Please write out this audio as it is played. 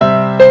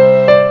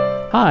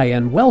Hi,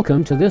 and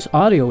welcome to this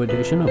audio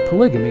edition of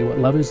Polygamy, What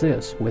Love Is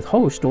This, with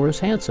host Doris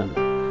Hanson.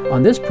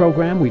 On this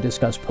program, we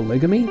discuss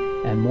polygamy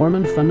and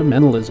Mormon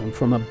fundamentalism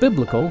from a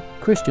biblical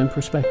Christian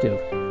perspective.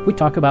 We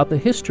talk about the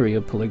history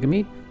of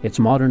polygamy, its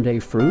modern-day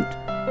fruit,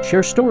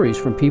 share stories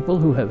from people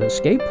who have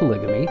escaped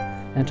polygamy,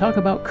 and talk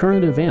about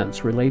current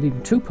events relating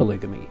to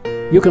polygamy.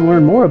 You can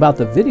learn more about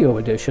the video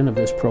edition of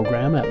this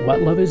program at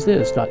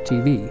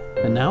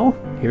whatloveisthis.tv. And now,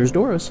 here's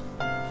Doris.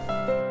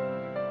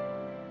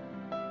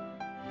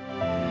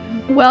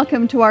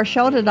 Welcome to our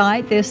show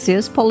tonight. This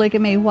is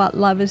Polygamy, What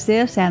Love Is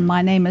This? And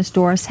my name is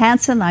Doris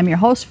Hanson. I'm your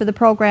host for the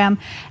program,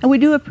 and we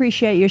do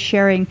appreciate you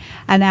sharing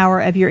an hour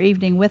of your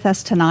evening with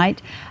us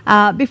tonight.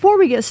 Before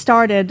we get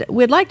started,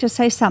 we'd like to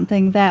say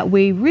something that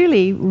we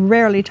really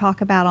rarely talk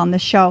about on the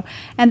show,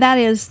 and that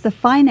is the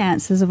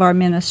finances of our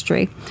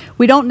ministry.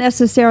 We don't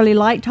necessarily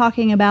like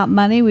talking about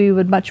money. We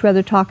would much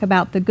rather talk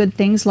about the good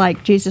things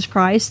like Jesus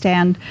Christ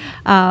and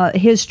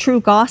His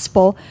true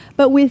gospel,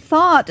 but we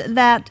thought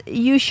that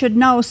you should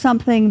know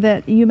something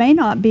that you may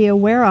not be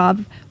aware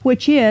of,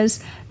 which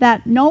is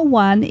that no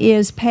one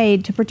is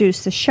paid to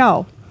produce the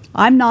show.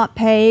 I'm not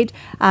paid.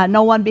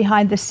 No one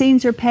behind the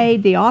scenes are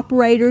paid. The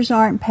operators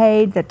aren't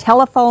paid. The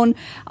telephone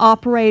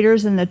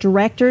operators and the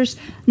directors,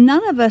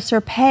 none of us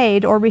are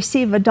paid or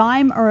receive a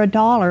dime or a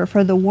dollar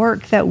for the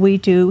work that we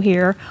do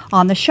here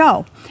on the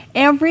show.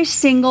 Every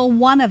single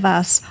one of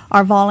us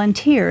are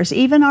volunteers,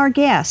 even our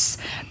guests,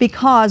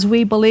 because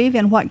we believe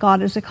in what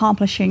God is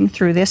accomplishing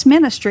through this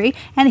ministry,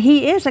 and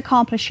He is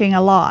accomplishing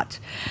a lot.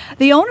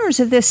 The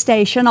owners of this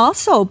station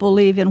also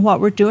believe in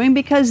what we're doing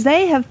because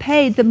they have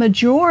paid the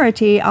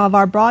majority of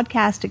our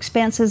broadcast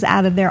expenses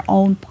out of their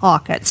own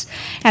pockets.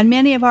 And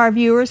many of our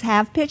viewers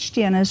have pitched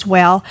in as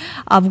well,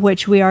 of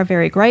which we are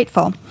very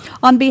grateful.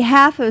 On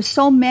behalf of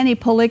so many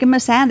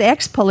polygamists and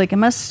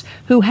ex-polygamists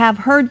who have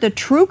heard the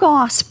true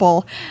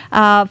gospel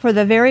for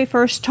the very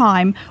first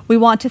time, we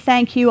want to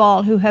thank you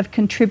all who have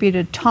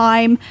contributed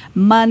time,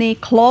 money,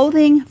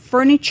 clothing,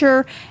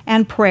 furniture,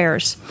 and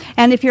prayers.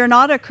 And if you're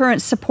not a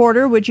current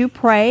supporter, would you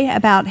pray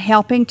about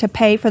helping to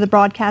pay for the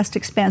broadcast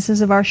expenses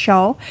of our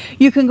show?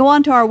 You can go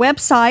onto our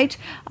website,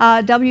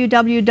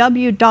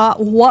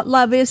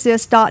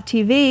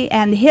 www.whatloveisthis.tv,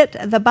 and hit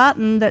the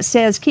button that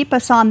says keep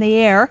us on the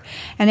air,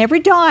 and every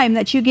dime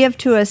that you give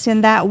to us in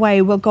that way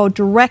will go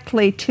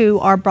directly to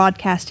our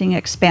broadcasting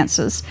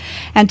expenses.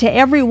 And to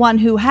everyone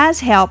who has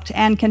helped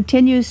and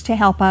continues to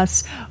help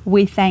us,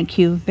 we thank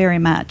you very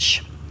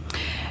much.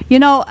 You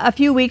know, a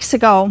few weeks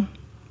ago,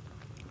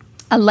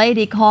 a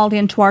lady called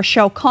into our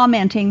show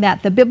commenting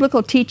that the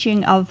biblical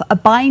teaching of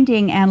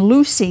binding and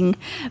loosing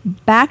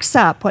backs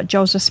up what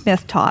Joseph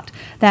Smith taught,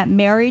 that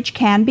marriage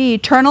can be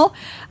eternal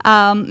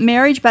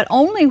marriage, but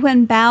only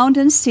when bound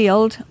and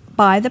sealed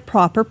by the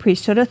proper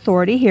priesthood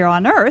authority here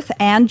on earth.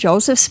 And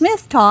Joseph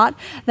Smith taught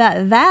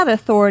that that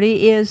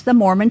authority is the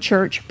Mormon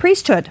Church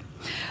priesthood.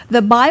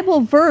 The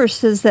Bible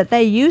verses that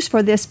they use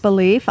for this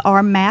belief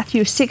are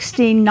Matthew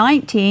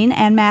 16:19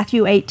 and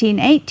Matthew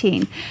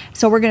 18:18.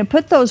 So we're going to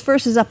put those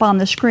verses up on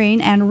the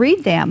screen and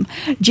read them.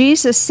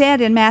 Jesus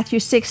said in Matthew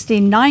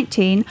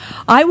 16:19,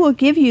 "I will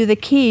give you the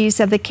keys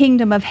of the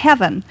kingdom of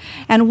heaven,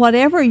 and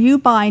whatever you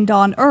bind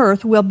on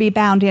earth will be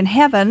bound in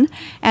heaven,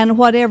 and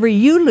whatever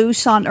you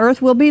loose on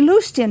earth will be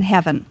loosed in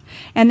heaven."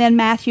 And then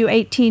Matthew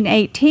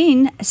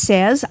 18:18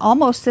 says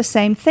almost the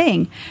same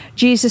thing.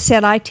 Jesus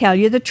said, "I tell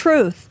you the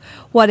truth.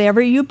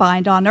 Whatever you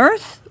bind on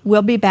earth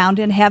will be bound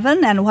in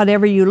heaven, and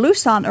whatever you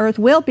loose on earth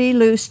will be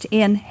loosed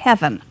in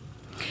heaven."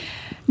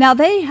 Now,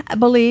 they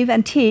believe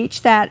and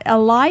teach that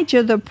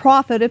Elijah the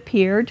prophet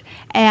appeared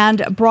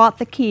and brought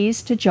the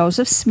keys to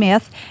Joseph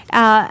Smith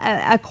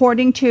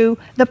according to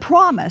the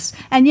promise.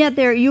 And yet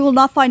you will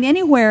not find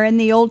anywhere in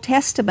the Old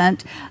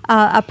Testament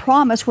a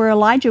promise where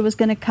Elijah was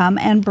going to come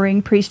and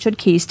bring priesthood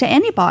keys to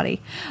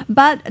anybody.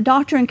 But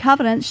Doctrine and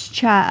Covenants,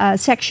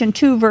 section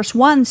 2, verse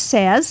 1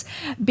 says,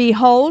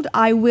 "Behold,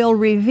 I will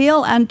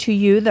reveal unto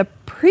you the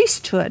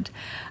priesthood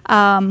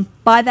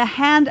by the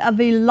hand of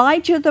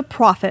Elijah the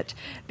prophet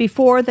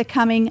before the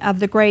coming of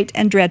the great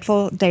and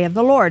dreadful day of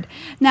the Lord."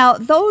 Now,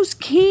 those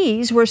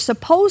keys were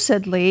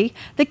supposedly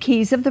the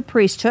keys of the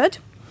priesthood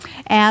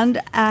and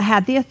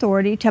had the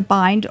authority to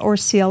bind or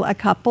seal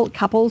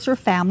couples or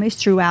families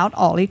throughout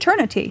all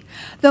eternity.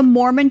 The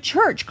Mormon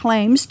Church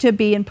claims to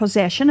be in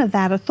possession of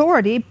that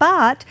authority,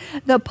 but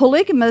the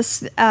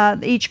polygamists,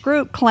 each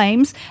group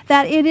claims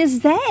that it is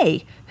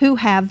they who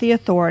have the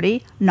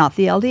authority, not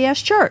the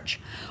LDS Church.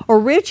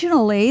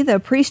 Originally, the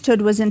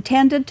priesthood was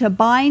intended to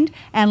bind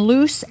and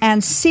loose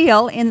and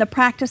seal in the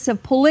practice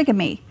of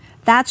polygamy.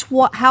 That's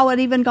how it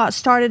even got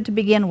started to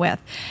begin with.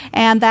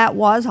 And that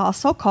was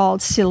also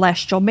called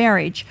celestial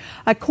marriage.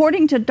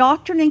 According to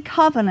Doctrine and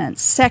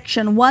Covenants,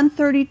 section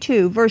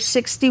 132, verse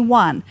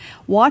 61,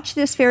 watch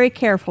this very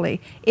carefully.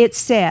 It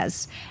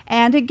says,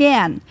 "And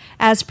again,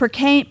 as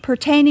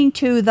pertaining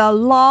to the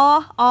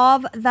law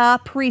of the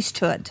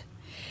priesthood,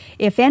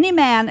 if any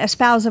man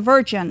espouse a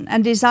virgin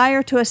and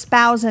desire to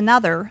espouse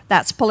another,"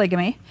 that's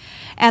polygamy,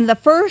 and the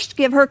first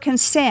give her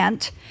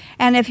consent,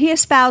 and if he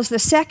espouse the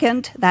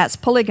second, that's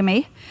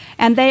polygamy,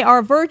 and they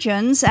are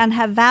virgins and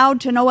have vowed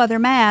to no other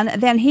man,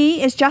 then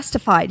he is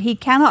justified. He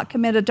cannot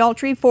commit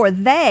adultery, for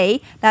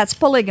they, that's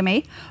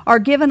polygamy, are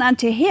given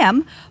unto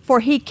him, for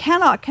he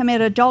cannot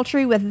commit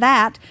adultery with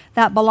that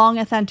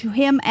belongeth unto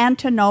him, and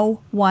to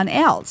no one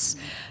else.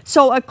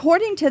 So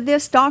according to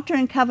this Doctrine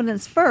and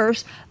Covenants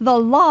verse, the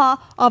law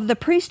of the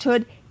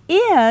priesthood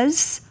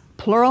is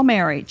plural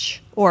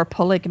marriage or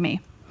polygamy.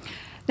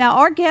 Now,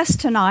 our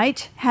guest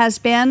tonight has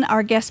been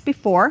our guest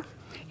before.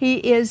 He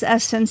is a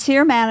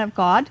sincere man of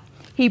God.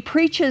 He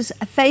preaches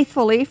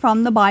faithfully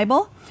from the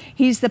Bible.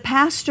 He's the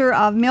pastor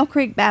of Mill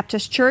Creek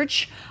Baptist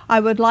Church. I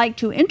would like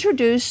to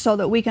introduce, so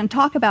that we can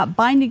talk about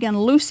binding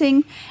and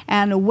loosing,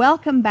 and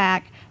welcome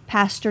back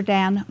Pastor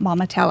Dan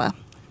Mamatella.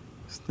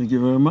 Thank you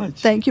very much.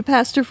 Thank you,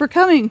 Pastor, for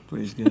coming.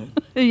 Praise God.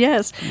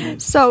 Yes.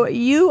 So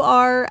you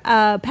are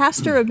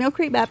pastor of Mill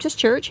Creek Baptist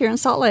Church here in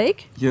Salt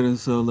Lake. Here in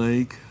Salt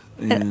Lake.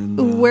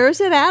 And, where is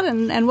it at,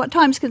 and what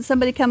times can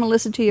somebody come and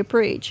listen to you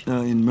preach?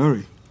 In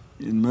Murray.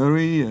 In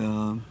Murray,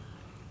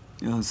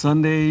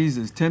 Sundays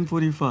is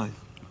 10:45.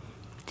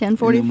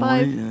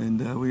 10:45?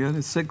 And we had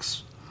a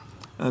 6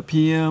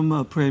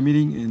 p.m. Prayer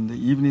meeting in the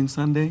evening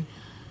Sunday,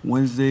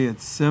 Wednesday at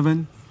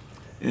 7.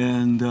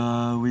 And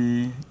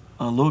we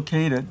are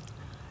located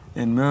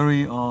in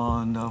Murray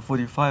on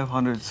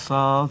 4500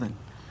 South and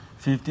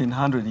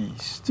 1500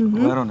 East,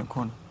 right on the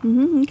corner.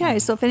 Okay,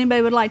 so if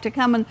anybody would like to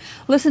come and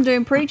listen to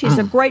him preach, he's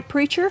a great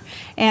preacher,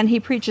 and he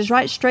preaches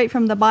right straight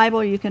from the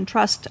Bible. You can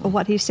trust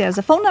what he says.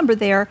 The phone number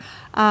there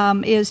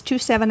is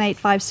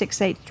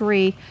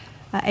 278-5683,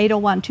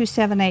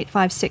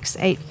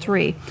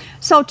 801-278-5683.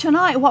 So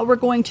tonight what we're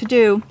going to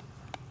do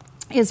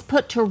is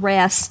put to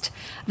rest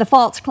the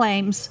false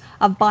claims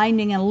of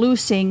binding and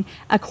loosing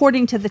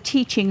according to the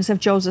teachings of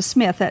Joseph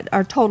Smith that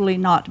are totally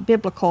not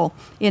biblical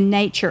in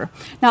nature.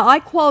 Now, I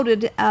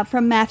quoted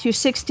from Matthew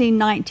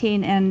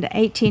 16:19 and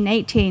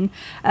 18:18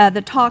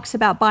 that talks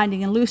about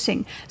binding and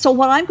loosing. So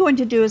what I'm going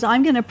to do is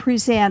I'm going to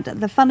present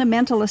the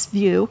fundamentalist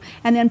view,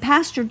 and then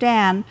Pastor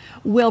Dan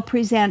will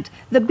present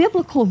the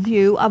biblical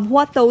view of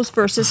what those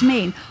verses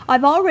mean.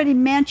 I've already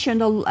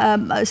mentioned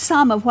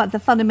some of what the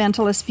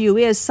fundamentalist view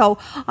is, so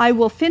I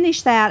will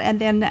finish that, and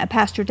then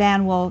Pastor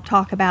Dan will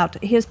talk about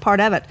his part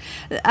of it.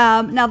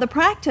 Now, the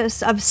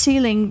practice of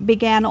sealing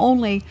began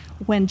only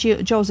when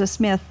Joseph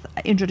Smith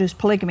introduced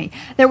polygamy.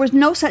 There was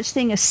no such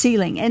thing as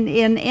sealing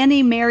in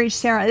any marriage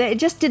ceremony. It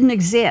just didn't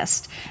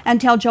exist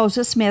until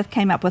Joseph Smith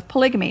came up with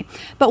polygamy.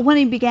 But when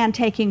he began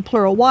taking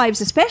plural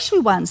wives, especially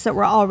ones that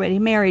were already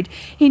married,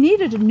 he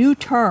needed a new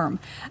term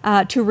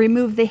to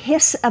remove the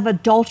hiss of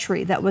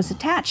adultery that was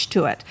attached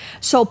to it.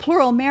 So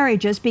plural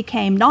marriages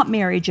became not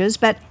marriages,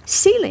 but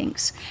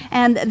sealings.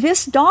 And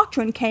this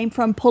doctrine came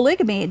from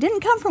polygamy. It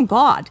didn't come from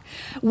God.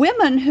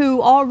 Women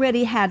who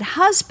already had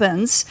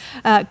husbands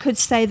could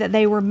say that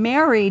they were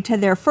married to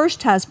their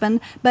first husband,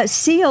 but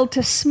sealed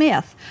to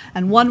Smith.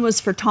 And one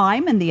was for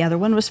time and the other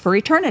one was for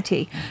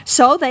eternity.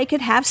 So they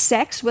could have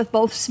sex with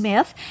both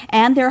Smith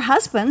and their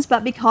husbands,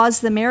 but because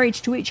the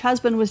marriage to each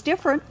husband was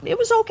different, it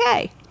was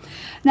okay.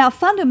 Now,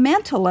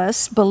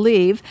 fundamentalists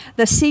believe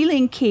the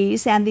sealing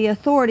keys and the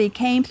authority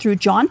came through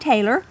John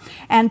Taylor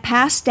and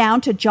passed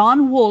down to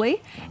John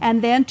Woolley,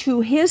 and then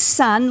to his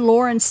son,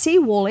 Lawrence C.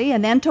 Woolley,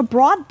 and then to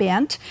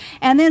Broadbent,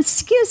 and then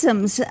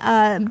schisms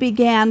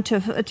began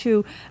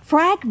to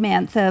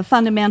fragment the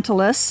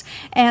fundamentalists,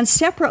 and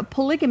separate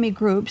polygamy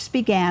groups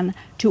began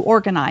to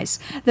organize.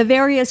 The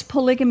various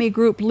polygamy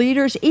group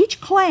leaders each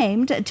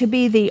claimed to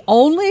be the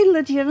only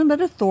legitimate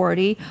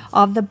authority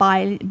of the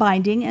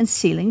binding and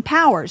sealing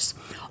powers.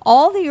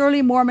 All the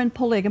early Mormon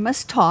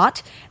polygamists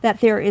taught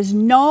that there is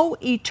no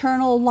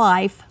eternal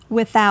life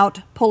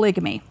without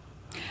polygamy.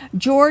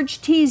 George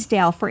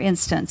Teasdale, for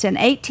instance, in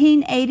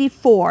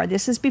 1884,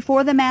 this is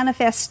before the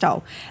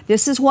Manifesto,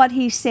 this is what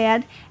he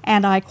said,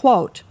 and I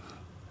quote,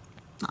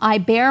 "I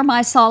bear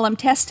my solemn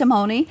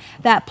testimony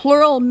that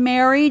plural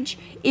marriage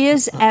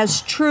is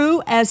as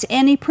true as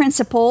any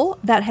principle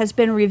that has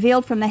been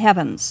revealed from the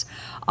heavens.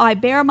 I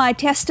bear my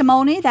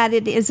testimony that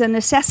it is a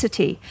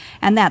necessity,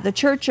 and that the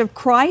Church of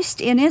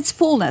Christ in its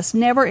fullness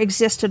never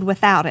existed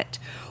without it.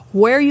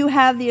 Where you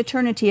have the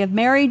eternity of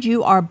marriage,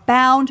 you are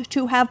bound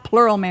to have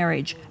plural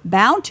marriage,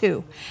 bound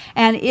to.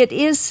 And it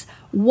is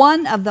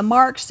one of the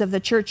marks of the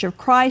Church of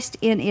Christ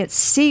in its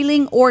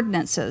sealing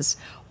ordinances.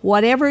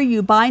 Whatever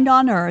you bind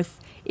on earth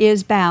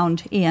is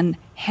bound in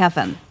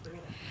heaven."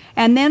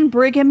 And then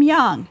Brigham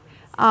Young.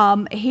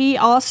 He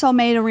also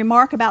made a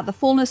remark about the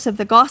fullness of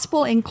the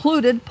gospel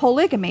included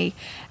polygamy.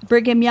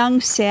 Brigham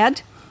Young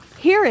said,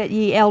 "Hear it,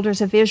 ye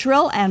elders of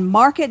Israel, and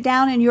mark it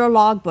down in your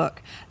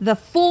logbook. The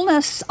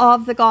fullness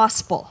of the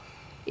gospel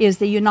is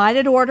the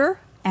united order,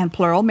 and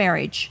plural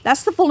marriage.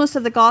 That's the fullness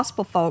of the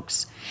gospel,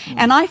 folks.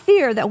 And I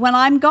fear that when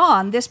I'm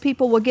gone, this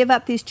people will give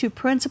up these two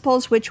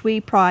principles which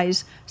we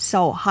prize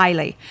so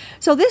highly.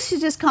 So this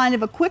is just kind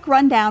of a quick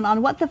rundown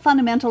on what the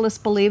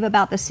fundamentalists believe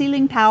about the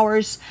sealing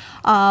powers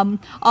of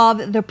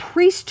the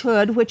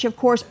priesthood, which of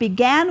course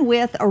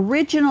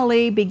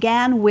originally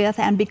began with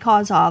and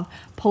because of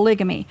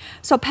polygamy.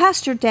 So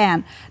Pastor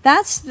Dan,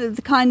 that's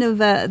the kind of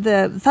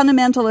the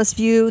fundamentalist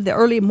view, the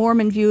early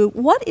Mormon view.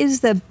 What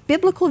is the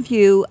biblical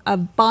view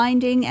of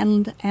binding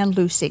and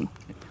loosing?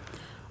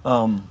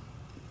 The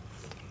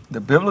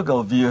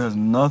biblical view has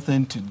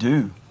nothing to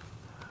do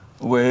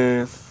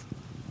with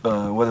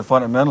what the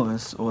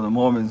fundamentalists or the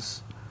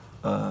Mormons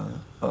are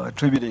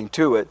attributing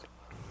to it.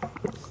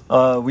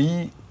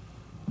 We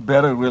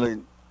better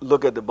really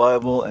look at the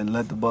Bible and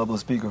let the Bible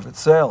speak of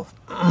itself.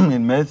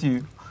 In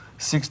Matthew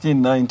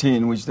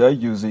 16:19, which they're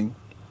using,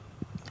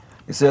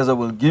 it says, I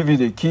will give you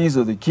the keys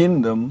of the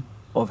kingdom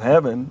of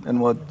heaven, and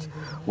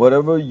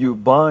whatever you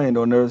bind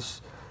on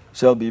earth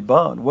shall be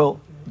bound. Well,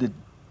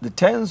 the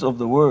tense of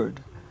the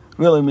word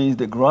really means,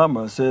 the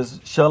grammar says,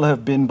 shall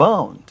have been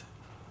bound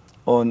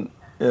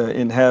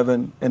in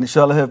heaven, and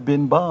shall have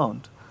been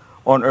bound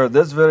on earth.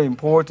 That's very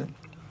important,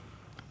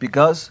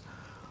 because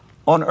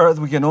on earth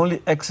we can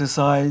only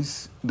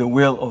exercise the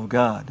will of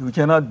God. We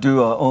cannot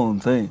do our own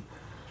thing.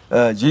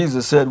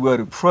 Jesus said we're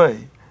to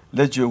pray,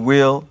 let your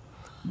will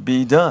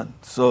be done.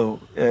 So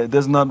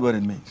that's not what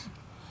it means.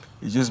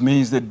 It just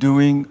means that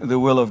doing the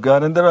will of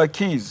God. And there are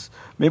keys.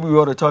 Maybe we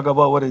ought to talk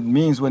about what it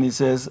means when he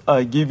says,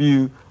 I give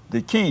you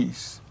the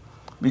keys.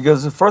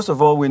 Because first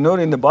of all, we note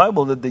in the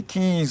Bible that the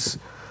keys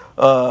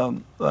are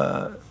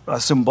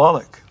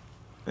symbolic.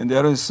 And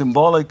that is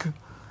symbolic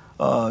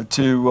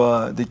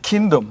to the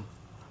kingdom,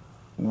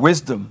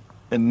 wisdom,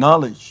 and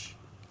knowledge.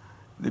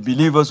 The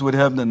believers would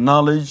have the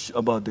knowledge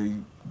about the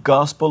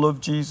gospel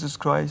of Jesus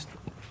Christ,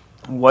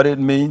 what it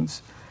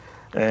means.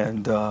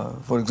 And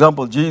for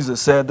example, Jesus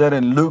said that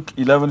in Luke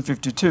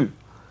 11:52.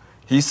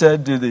 He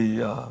said to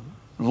the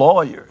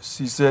lawyers,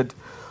 he said,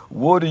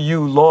 woe to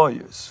you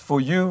lawyers,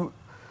 for you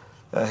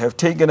have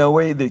taken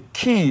away the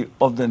key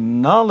of the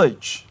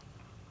knowledge.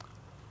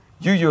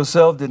 You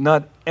yourself did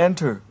not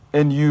enter,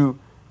 and you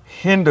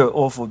hinder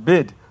or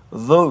forbid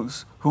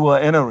those who are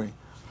entering.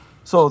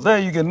 So there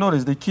you can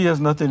notice the key has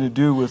nothing to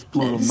do with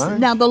plural marriage.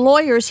 Now the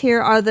lawyers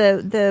here are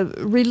the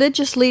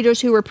religious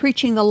leaders who were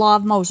preaching the law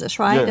of Moses,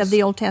 right? Yes, of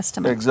the Old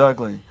Testament.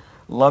 Exactly.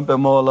 Lump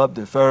them all up,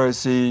 the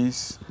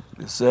Pharisees,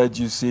 the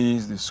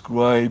Sadducees, the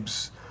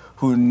scribes,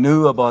 who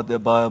knew about the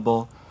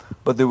Bible,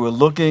 but they were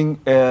looking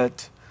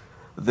at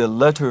the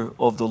letter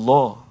of the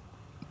law,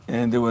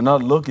 and they were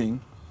not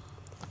looking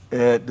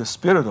at the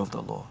spirit of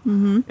the law.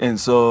 Mm-hmm. And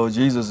so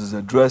Jesus is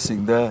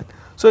addressing that.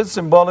 So it's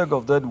symbolic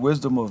of that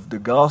wisdom of the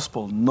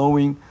gospel,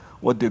 knowing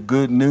what the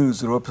good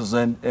news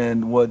represent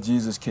and what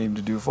Jesus came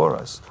to do for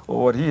us,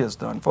 or what he has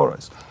done for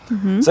us.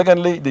 Mm-hmm.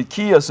 Secondly, the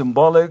key is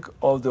symbolic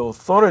of the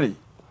authority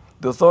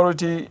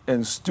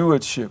and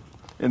stewardship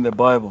in the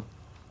Bible.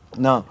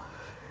 Now,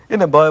 in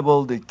the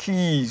Bible, the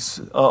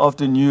keys are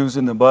often used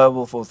in the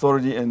Bible for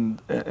authority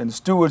and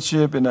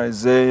stewardship in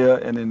Isaiah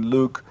and in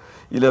Luke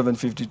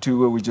 11:52,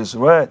 where we just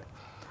read.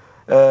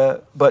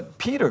 But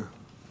Peter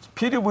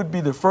would be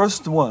the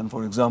first one,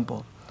 for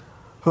example,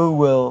 who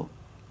will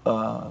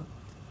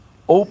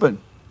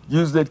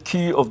use that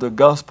key of the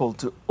gospel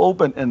to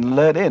open and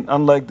let in,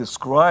 unlike the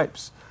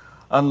scribes,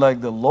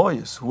 unlike the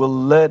lawyers, who will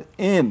let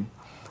in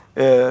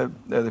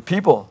the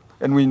people.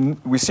 And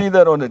we see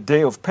that on the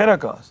day of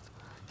Pentecost.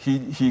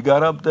 He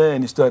got up there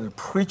and he started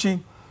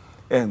preaching,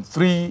 and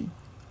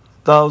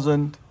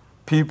 3,000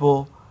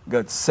 people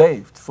got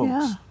saved, folks.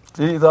 Yeah.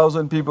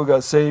 3,000 people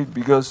got saved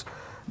because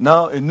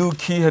now a new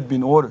key had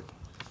been ordered.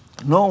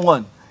 No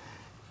one,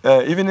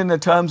 even in the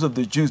times of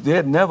the Jews, they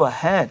had never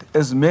had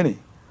as many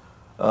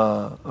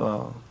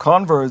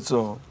converts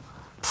or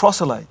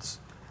proselytes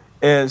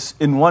as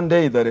in one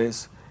day, that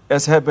is,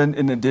 as happened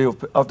in the day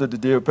after the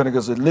day of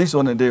Pentecost, at least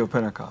on the day of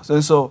Pentecost.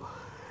 And so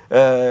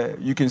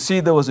you can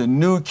see there was a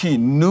new key,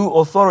 new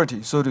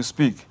authority, so to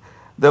speak,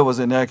 that was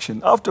in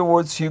action.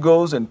 Afterwards, he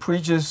goes and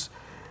preaches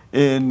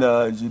in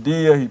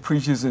Judea, he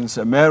preaches in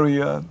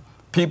Samaria.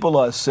 People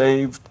are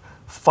saved.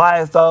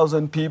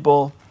 5,000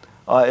 people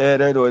are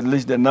added, or at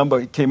least the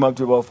number came up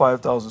to about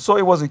 5,000. So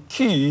it was a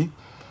key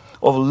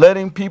of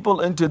letting people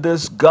into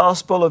this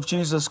gospel of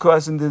Jesus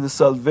Christ, into the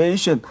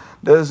salvation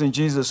that is in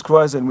Jesus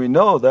Christ. And we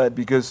know that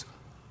because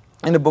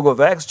in the book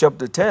of Acts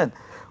chapter 10,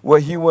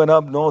 where he went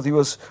up north, he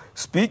was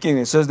speaking.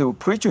 It says they were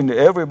preaching to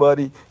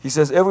everybody. He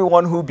says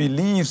everyone who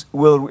believes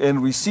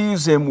and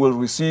receives him will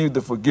receive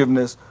the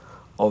forgiveness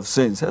of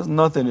sins. It has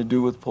nothing to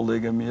do with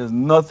polygamy. It has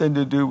nothing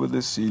to do with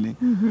the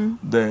sealing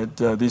that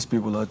these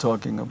people are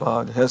talking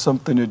about. It has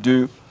something to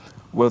do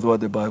with what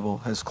the Bible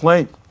has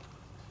claimed.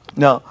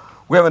 Now,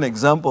 we have an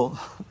example.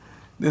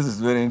 This is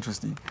very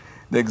interesting.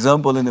 The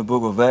example in the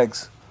book of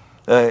Acts,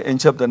 in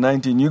chapter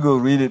 19, you go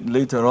read it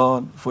later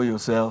on for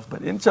yourself.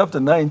 But in chapter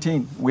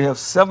 19, we have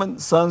 7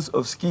 sons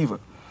of Sceva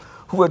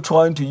who are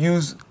trying to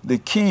use the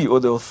key or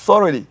the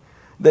authority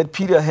that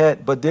Peter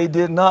had, but they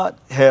did not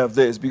have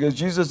this because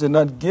Jesus did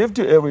not give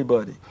to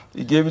everybody.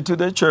 He gave it to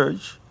the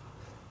church,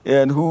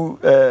 and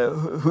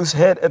whose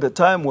head at the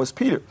time was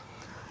Peter.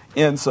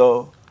 And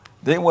so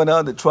they went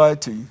out to try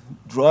to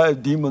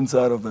drive demons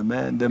out of a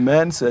man. The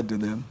man said to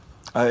them,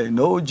 I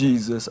know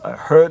Jesus, I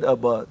heard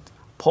about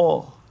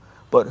Paul,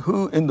 but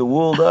who in the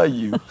world are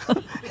you?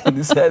 And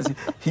it says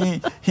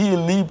he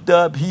leaped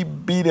up, he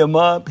beat him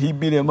up.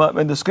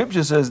 And the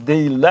scripture says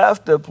they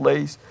left the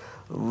place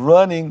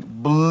running,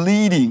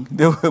 bleeding.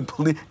 They were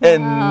bleeding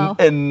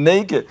and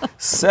naked.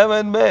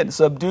 7 men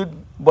subdued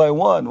by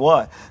one.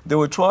 Why? They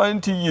were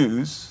trying to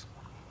use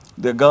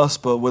the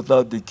gospel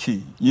without the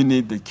key. You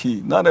need the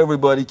key. Not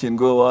everybody can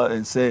go out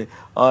and say,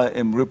 I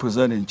am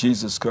representing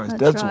Jesus Christ.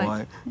 That's right.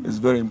 why it's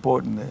very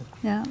important that.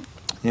 Yeah.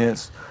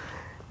 Yes.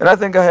 And I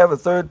think I have a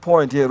third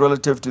point here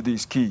relative to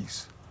these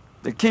keys.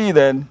 The key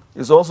then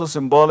is also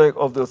symbolic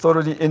of the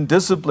authority in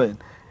discipline.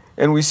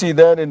 And we see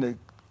that in the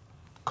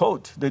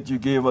quote that you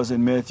gave us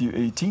in Matthew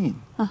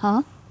 18.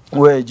 Uh-huh.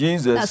 Where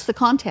Jesus... That's the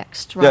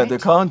context, right? Yeah, the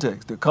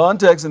context. The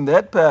context in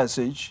that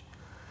passage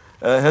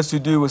has to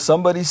do with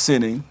somebody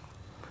sinning.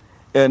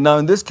 And now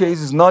in this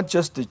case, it's not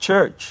just the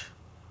church.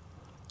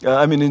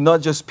 It's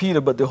not just Peter,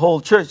 but the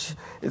whole church.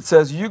 It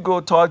says, you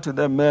go talk to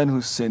that man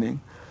who's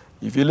sinning.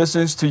 If he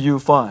listens to you,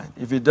 fine.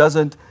 If he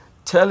doesn't,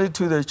 tell it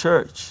to the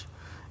church.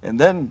 And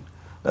then,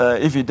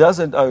 if he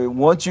doesn't, I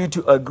want you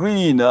to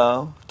agree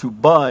now to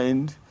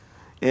bind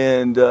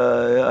and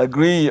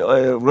agree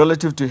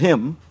relative to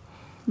him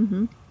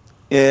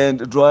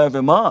and drive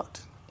him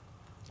out.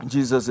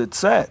 Jesus had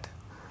said.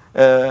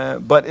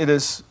 But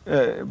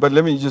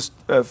let me just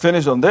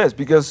finish on this,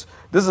 because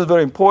this is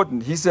very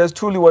important. He says,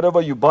 truly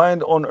whatever you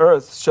bind on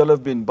earth shall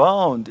have been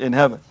bound in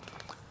heaven.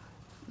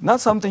 Not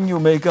something you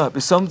make up.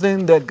 It's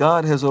something that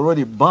God has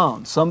already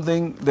bound,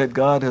 something that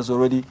God has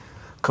already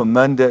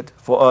commanded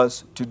for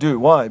us to do.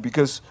 Why?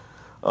 Because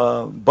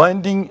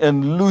binding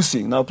and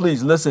loosing, now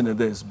please listen to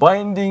this,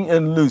 binding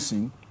and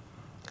loosing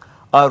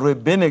are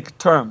rabbinic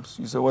terms.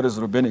 You say, what is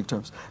rabbinic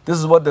terms? This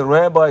is what the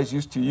rabbis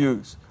used to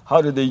use.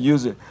 How did they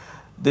use it?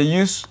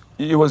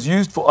 It was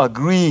used for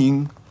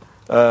agreeing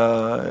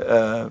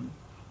to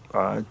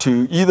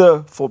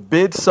either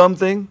forbid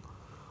something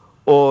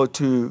or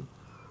to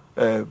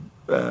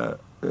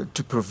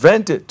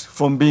prevent it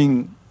from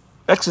being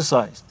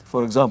exercised,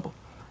 for example.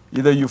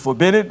 Either you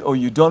forbid it or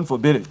you don't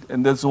forbid it.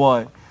 And that's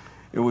why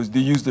they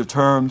used the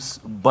terms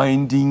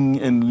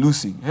binding and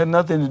loosing. It had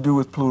nothing to do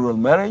with plural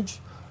marriage,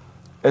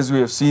 as we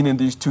have seen in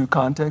these two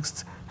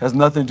contexts. It has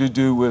nothing to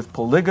do with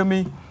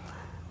polygamy.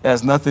 It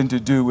has nothing to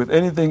do with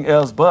anything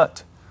else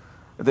but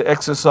the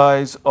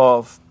exercise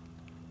of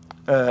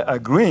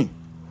agreeing.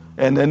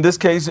 And in this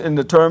case, in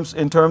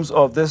terms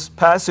of this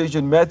passage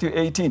in Matthew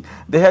 18,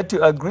 they had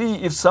to agree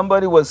if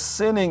somebody was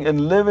sinning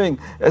and living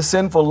a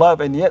sinful life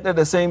and yet at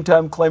the same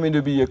time claiming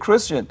to be a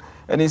Christian.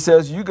 And he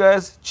says, you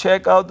guys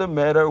check out the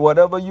matter,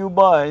 whatever you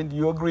bind,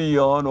 you agree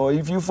on, or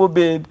if you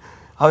forbid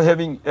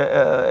having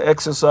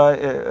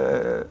exercised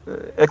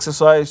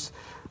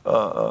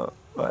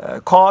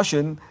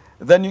caution,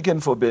 then you can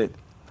forbid.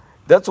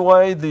 That's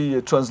why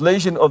the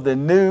translation of the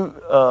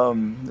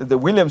the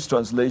Williams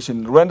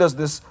translation renders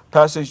this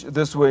passage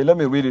this way. Let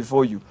me read it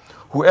for you.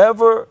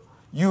 Whoever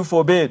you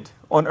forbid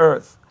on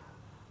earth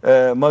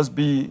must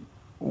be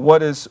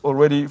what is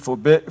already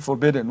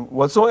forbidden.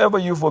 Whatsoever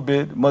you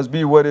forbid must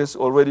be what is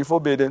already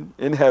forbidden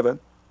in heaven.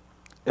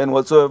 And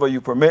whatsoever you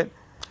permit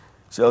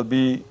shall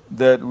be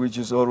that which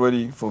is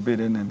already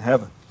forbidden in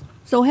heaven.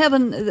 So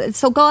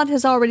God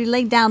has already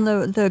laid down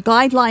the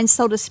guidelines,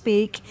 so to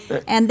speak,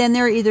 and then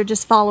they're either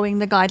just following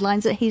the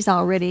guidelines that He's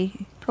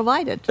already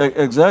provided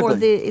exactly for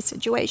the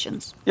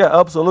situations. Yeah,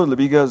 absolutely,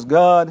 because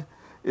God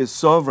is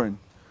sovereign.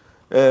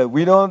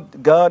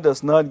 God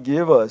does not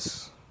give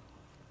us,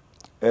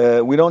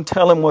 we don't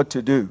tell Him what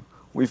to do.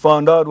 We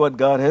found out what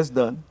God has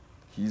done.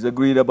 He's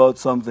agreed about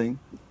something.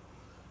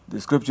 The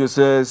scripture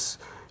says,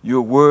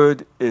 your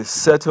word is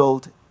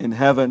settled in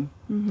heaven.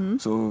 Mm-hmm.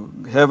 So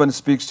heaven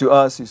speaks to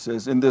us. He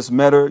says, in this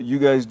matter, you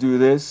guys do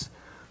this.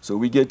 So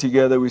we get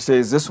together, we say,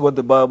 is this what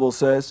the Bible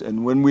says?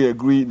 And when we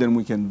agree, then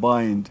we can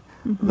bind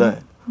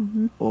that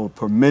or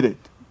permit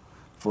it.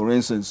 For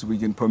instance, we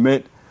can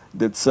permit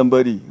that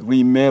somebody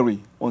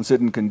remarry on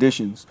certain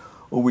conditions,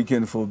 or we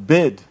can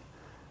forbid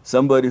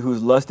somebody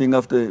who's lusting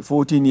after a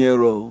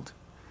 14-year-old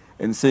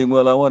and saying,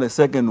 well, I want a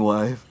second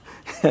wife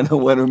and I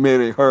want to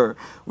marry her.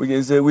 We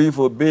can say, we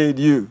forbid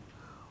you.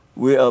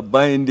 We are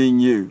binding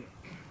you.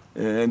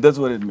 And that's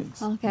what it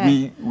means.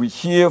 Okay. We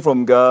hear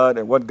from God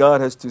and what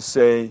God has to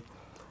say.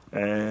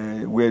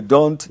 We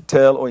don't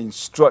tell or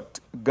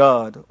instruct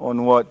God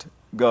on what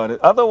God is.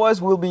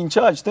 Otherwise, we'll be in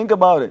charge. Think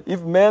about it.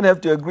 If men have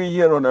to agree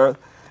here on earth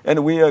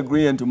and we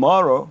agree and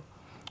tomorrow,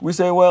 we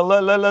say, well,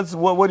 let's.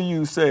 What do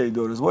you say,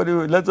 daughters?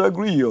 Let's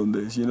agree on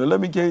this.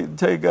 Let me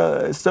take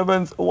a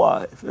 7th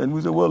wife. And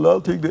we say, well,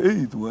 I'll take the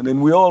 8th one.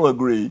 And we all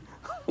agree.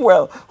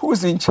 Well,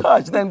 who's in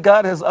charge? Then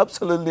God has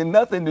absolutely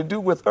nothing to do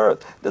with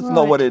earth. That's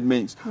not what it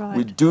means. Right.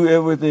 We do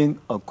everything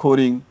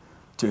according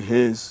to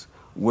His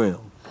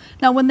will.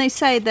 Now, when they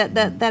say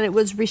that it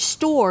was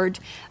restored,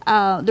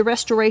 the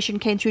restoration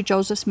came through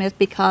Joseph Smith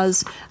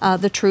because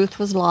the truth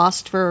was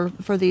lost for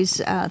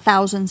these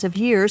thousands of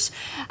years.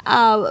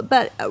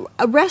 But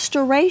a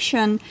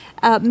restoration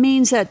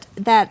means that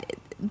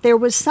there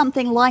was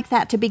something like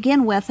that to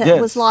begin with that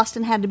Yes. was lost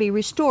and had to be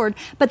restored.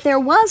 But there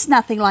was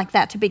nothing like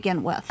that to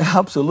begin with.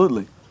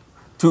 Absolutely.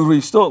 To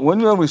restore, when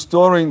you're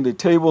restoring the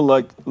table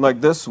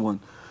like this one,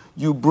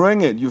 you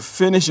bring it, you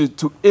finish it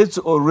to its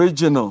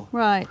original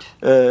Right.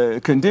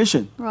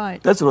 condition.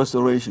 Right. That's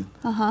restoration.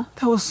 Uh-huh.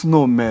 There was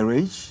no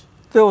marriage.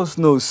 There was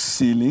no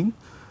sealing.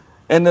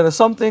 And there is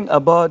something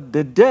about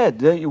the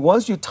dead.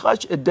 Once you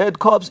touch a dead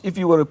corpse, if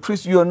you were a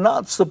priest, you're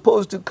not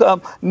supposed to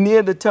come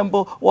near the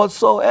temple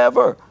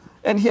whatsoever.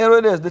 And here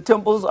it is. The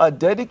temples are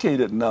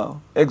dedicated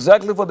now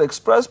exactly for the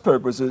express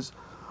purposes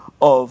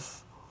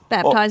of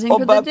Baptizing of for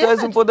the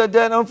baptizing dead. for the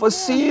dead and for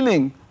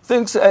sealing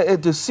things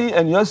to see,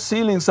 and you're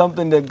sealing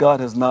something that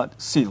God has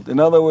not sealed. In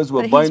other words,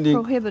 we're But he's binding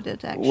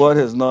prohibited, actually. what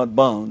has not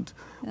bound.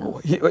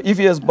 If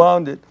He has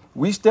bound it,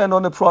 we stand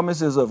on the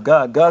promises of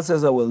God. God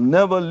says, "I will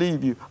never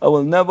leave you. I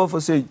will never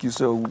forsake you."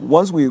 So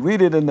once we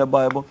read it in the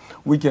Bible,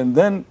 we can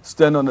then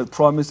stand on the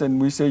promise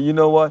and we say, "You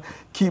know what?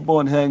 Keep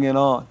on hanging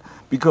on."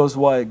 Because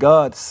why?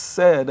 God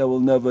said, "I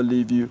will never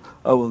leave you.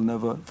 I will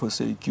never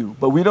forsake you."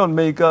 But we don't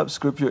make up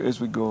Scripture as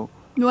we go.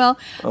 Well,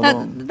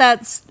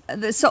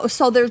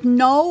 so there's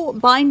no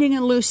binding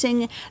and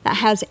loosing that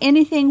has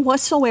anything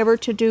whatsoever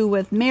to do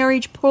with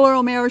marriage,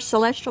 plural marriage,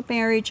 celestial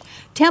marriage,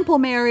 temple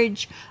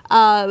marriage,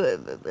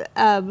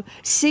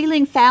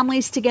 sealing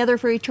families together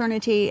for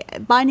eternity.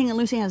 Binding and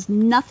loosing has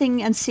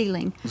nothing, and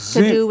sealing,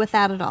 to do with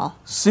that at all.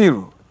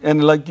 Zero.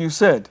 And like you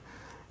said,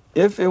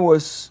 if it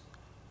was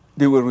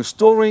they were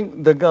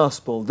restoring the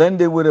gospel, then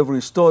they would have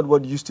restored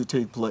what used to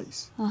take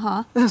place.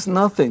 There's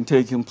nothing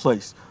taking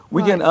place.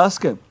 We can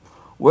ask Him,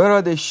 where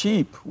are the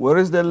sheep? Where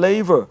is the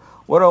laver?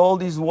 What are all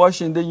these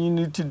washing that you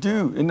need to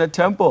do in the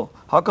temple?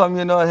 How come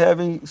you're not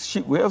having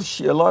sheep? We have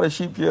a lot of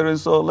sheep here in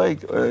Salt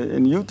Lake,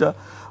 in Utah.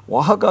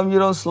 Well, how come you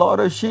don't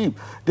slaughter sheep?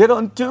 They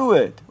don't do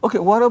it. Okay,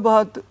 what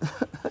about,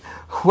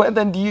 when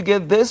then do you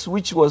get this,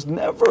 which was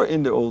never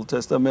in the Old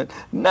Testament,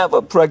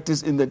 never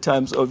practiced in the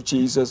times of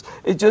Jesus?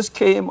 It just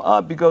came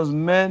up because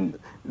men,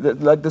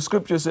 like the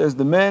scripture says,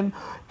 the men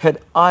had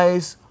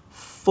eyes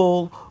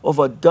full of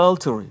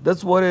adultery.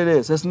 That's what it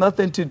is. It has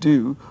nothing to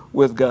do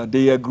with God.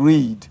 They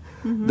agreed.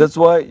 That's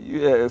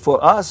why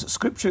for us,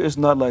 Scripture is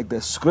not like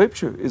that.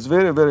 Scripture is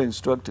very, very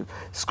instructive.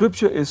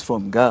 Scripture is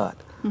from God.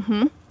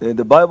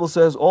 The Bible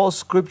says all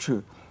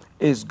Scripture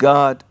is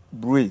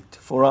God-breathed.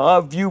 For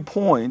our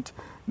viewpoint,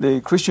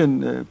 the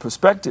Christian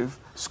perspective,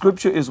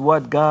 Scripture is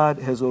what God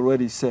has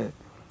already said.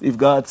 If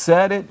God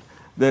said it,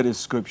 that is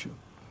Scripture.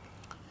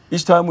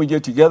 Each time we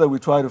get together, we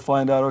try to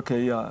find out,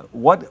 okay,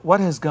 what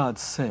has God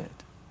said?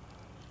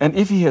 And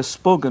if He has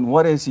spoken,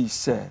 what has He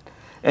said?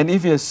 And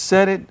if He has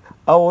said it,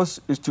 ours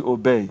is to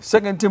obey.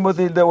 2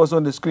 Timothy, that was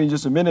on the screen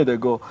just a minute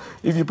ago.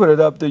 If you put it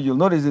up there, you'll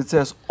notice it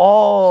says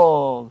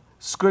all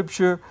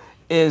Scripture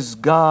is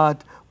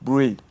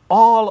God-breathed.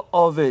 All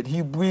of it,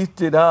 He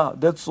breathed it out.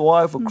 That's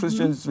why for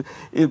Christians,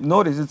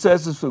 notice it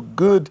says it's for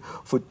good,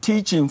 for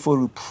teaching, for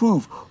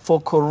reproof,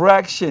 for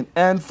correction,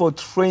 and for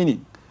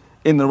training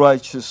in the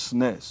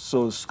righteousness.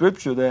 So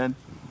Scripture then,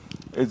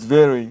 it's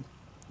very,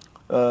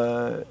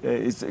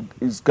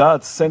 it's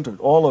God-centered,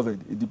 all of it.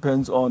 It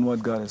depends on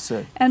what God has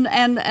said. And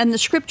the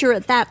Scripture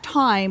at that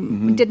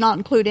time did not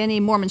include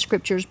any Mormon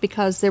Scriptures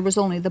because there was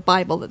only the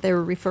Bible that they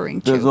were referring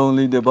to. There's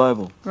only the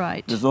Bible.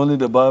 Right. There's only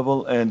the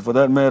Bible, and for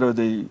that matter,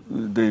 the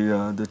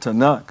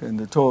Tanakh and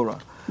the Torah.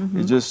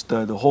 It's just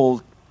the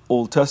whole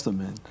Old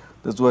Testament.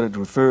 That's what it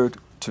referred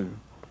to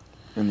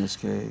in this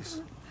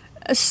case.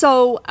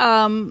 So,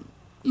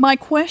 my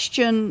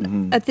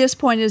question at this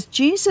point is,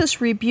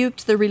 Jesus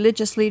rebuked the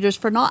religious leaders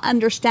for not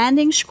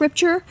understanding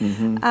Scripture.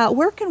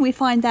 Where can we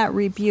find that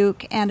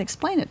rebuke and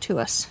explain it to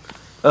us?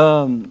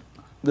 The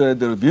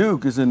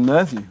rebuke is in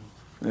Matthew.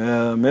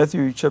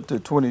 Matthew chapter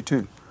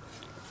 22.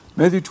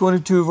 Matthew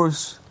 22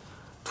 verse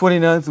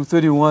 29 through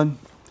 31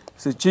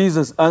 says,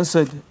 Jesus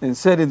answered and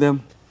said to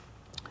them,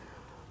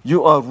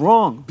 "You are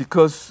wrong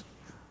because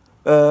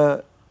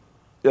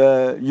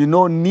you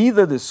know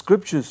neither the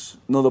Scriptures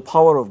nor the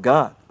power of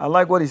God." I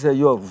like what he said.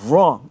 You are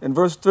wrong. In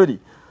verse 30,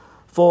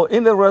 "For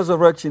in the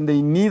resurrection they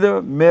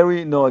neither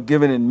marry nor are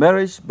given in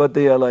marriage, but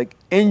they are like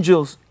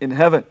angels in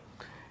heaven.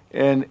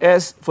 And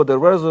as for the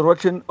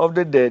resurrection of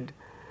the dead,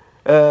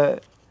 I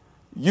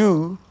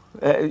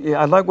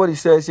like what he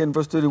says here in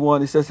verse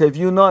 31. He says, have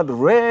you not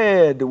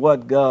read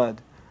what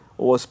God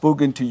was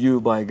spoken to you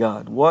by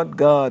God? What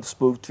God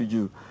spoke to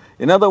you."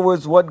 In other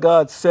words, what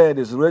God said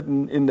is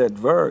written in that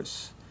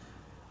verse.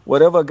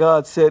 Whatever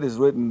God said is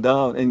written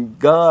down, and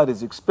God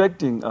is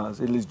expecting us,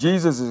 at least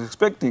Jesus is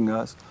expecting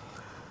us,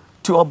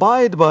 to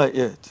abide by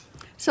it.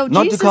 So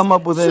Not Jesus, to come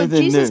up with anything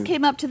So Jesus new.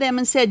 came up to them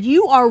and said,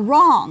 "You are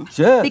wrong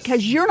Yes.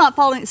 because you're not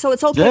following." So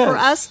it's okay for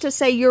Yes. us to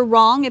say you're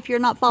wrong if you're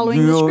not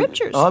following the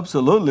Scriptures.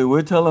 Absolutely,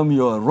 we tell them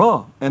you are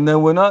wrong, and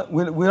then we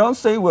don't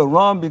say we're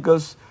wrong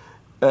because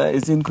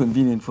is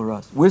inconvenient for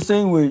us. We're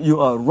saying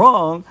you are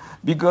wrong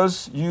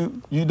because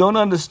you don't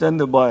understand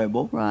the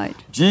Bible. Right.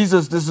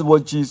 Jesus, this is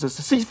what Jesus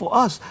says. See, for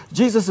us,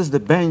 Jesus is the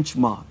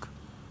benchmark.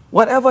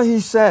 Whatever he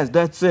says,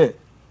 that's it.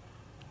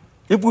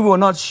 If we were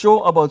not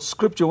sure about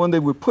Scripture when they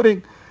were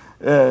putting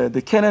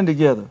the canon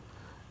together,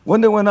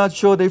 when they were not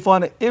sure, they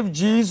found that if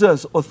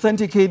Jesus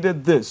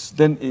authenticated this,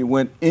 then it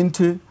went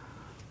into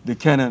the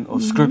canon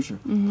of Scripture.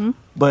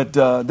 But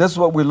that's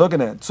what we're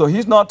looking at. So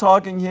he's not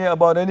talking here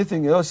about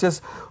anything else.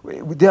 Just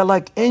they're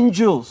like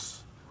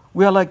angels.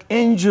 We are like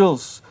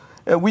angels.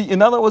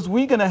 In other words,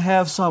 we're going to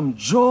have some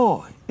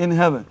joy in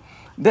heaven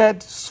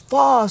that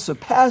far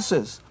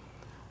surpasses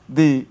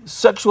the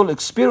sexual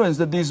experience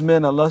that these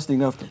men are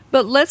lusting after.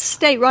 But let's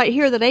state right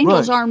here that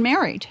angels Right. aren't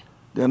married.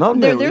 They're not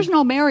married. There's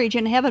no marriage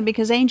in heaven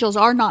because angels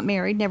are not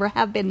married, never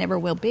have been, never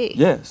will be.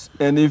 Yes,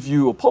 and if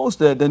you oppose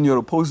that, then you're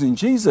opposing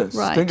Jesus.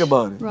 Right. Think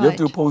about it. You have Right.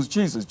 to oppose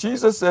Jesus.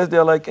 Jesus says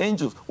they're like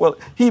angels. Well,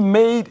 he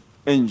made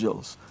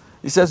angels.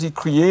 He says he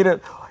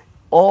created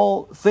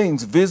all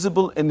things,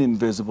 visible and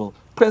invisible,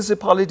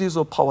 principalities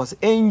or powers,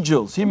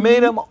 angels. He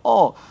made them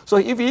all. So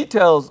if he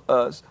tells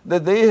us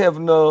that they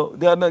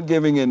are not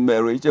giving in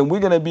marriage, and we're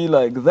going to be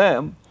like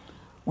them,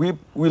 we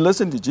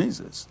listen to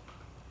Jesus.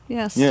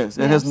 Yes. Yes,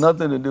 it has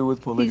nothing to do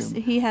with polygamy.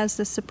 He has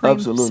the supreme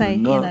Absolutely say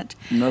in not. it.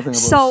 Nothing about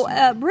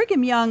So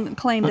Brigham Young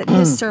claimed that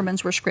his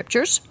sermons were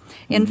scriptures.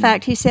 In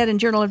fact, he said in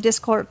Journal of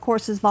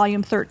Discourses,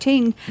 Volume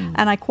 13,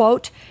 and I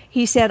quote,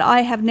 he said,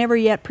 "I have never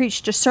yet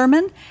preached a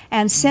sermon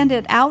and sent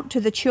it out to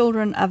the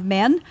children of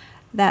men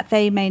that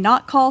they may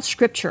not call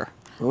scripture.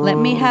 Let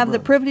me have the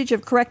privilege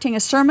of correcting a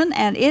sermon,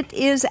 and it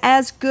is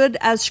as good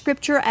as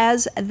scripture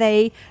as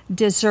they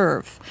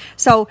deserve."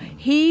 So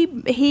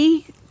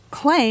he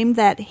claimed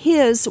that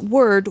his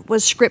word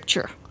was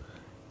scripture.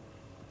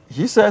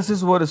 He says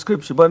his word is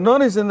scripture, but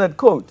notice in that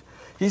quote,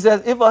 he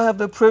says, if I have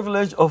the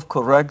privilege of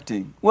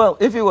correcting. Well,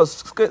 if it was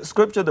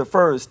scripture the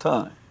first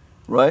time,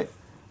 right?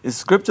 It's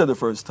scripture the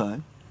first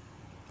time.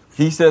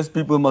 He says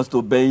people must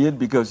obey it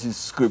because it's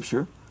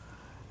scripture.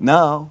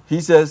 Now,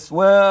 he says,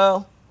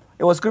 well,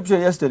 it was scripture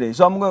yesterday,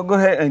 so I'm going to go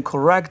ahead and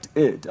correct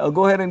it. I'll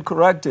go ahead and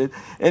correct it,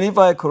 and if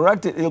I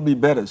correct it, it'll be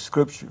better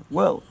scripture.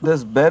 Well,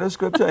 there's better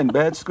scripture and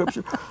bad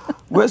scripture.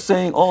 We're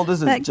saying all this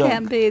is That junk.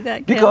 can't be, that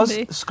can't because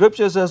be.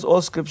 Scripture says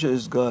all scripture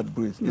is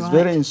God-breathed. It's Right.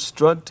 very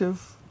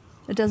instructive.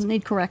 It doesn't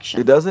need correction.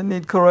 It doesn't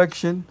need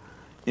correction,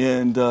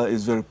 and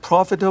it's very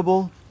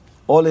profitable.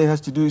 All it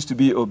has to do is to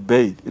be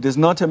obeyed. It is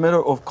not a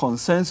matter of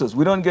consensus.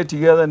 We don't get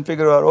together and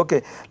figure out,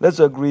 okay, let's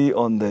agree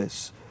on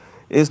this.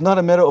 It's not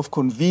a matter of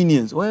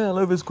convenience. Well,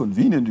 if it's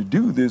convenient to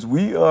do this,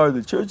 we are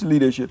the church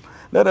leadership.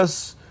 Let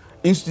us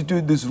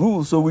institute this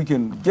rule so we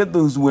can get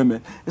those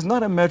women. It's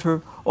not a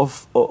matter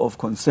of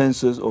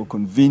consensus or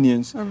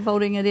convenience. Or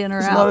voting it in or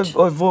It's out.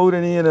 not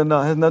voting in and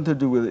out. It has nothing to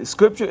do with it.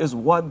 Scripture is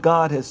what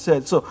God has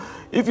said. So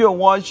if you're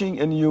watching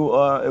and you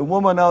are a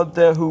woman out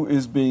there who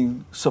is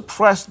being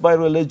suppressed by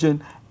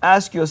religion,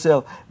 ask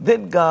yourself,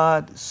 did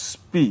God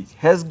speak?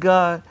 Has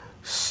God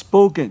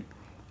spoken?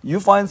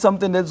 You find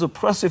something that's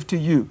oppressive to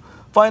you.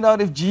 Find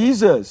out if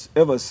Jesus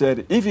ever said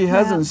it. If he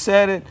hasn't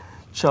said it,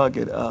 chalk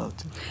it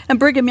out. And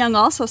Brigham Young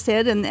also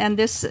said, and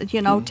this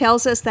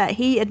tells us that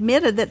he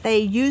admitted that they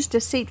used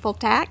deceitful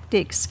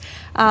tactics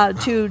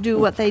to do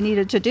what they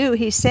needed to do.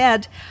 He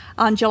said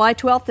on July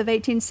 12th of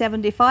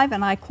 1875,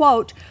 and I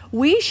quote,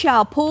 "We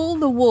shall pull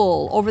the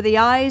wool over the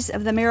eyes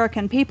of the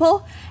American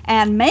people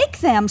and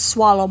make them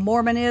swallow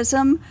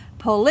Mormonism,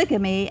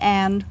 polygamy,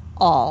 and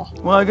all."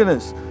 My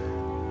goodness.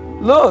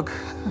 Look,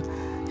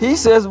 he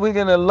says we're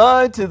going to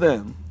lie to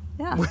them.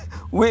 Yeah.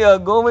 We are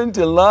going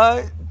to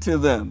lie to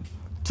them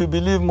to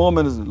believe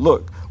Mormonism.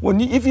 Look,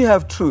 if you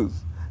have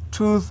truth,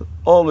 truth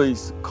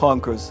always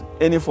conquers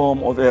any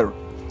form of error.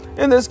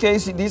 In this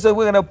case, he said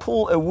we're going to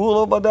pull a wool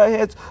over their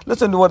heads.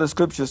 Listen to what the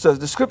scripture says.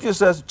 The scripture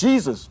says,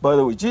 Jesus, by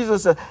the way,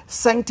 Jesus said,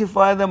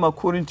 sanctify them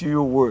according to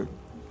your word.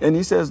 And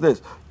he says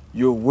this,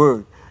 your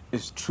word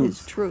is truth.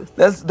 It's truth.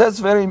 That's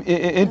very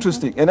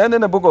interesting. And then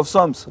in the book of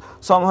Psalms,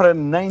 Psalm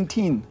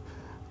 119,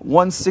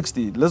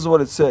 160, listen to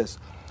what it says.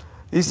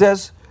 He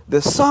says,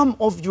 the sum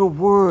of your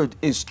word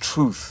is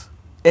truth,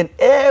 and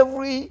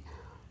every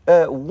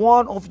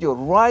one of your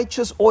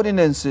righteous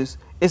ordinances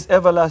is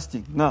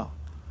everlasting. Now,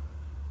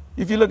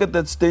 if you look at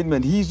that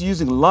statement, he's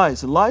using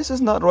lies. Lies is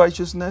not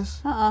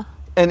righteousness.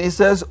 And it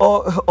says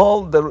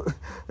all the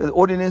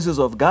ordinances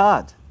of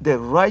God, the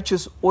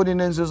righteous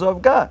ordinances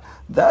of God.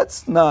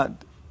 That's not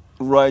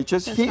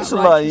righteous. That's he's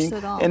not righteous lying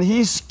at all. and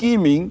he's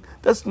scheming.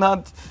 That's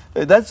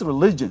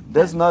religion.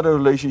 That's not a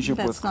relationship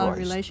with Christ. That's not a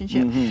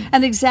relationship.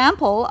 An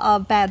example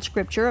of bad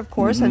scripture, of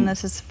course, and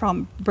this is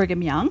from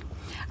Brigham Young,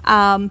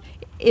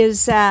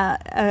 is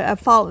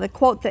the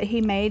quote that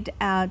he made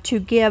to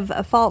give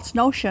a false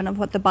notion of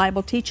what the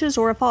Bible teaches,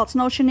 or a false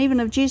notion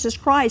even of Jesus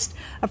Christ,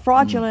 a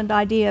fraudulent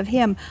idea of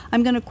him.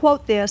 I'm going to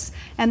quote this,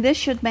 and this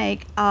should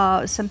make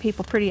some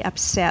people pretty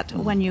upset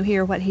when you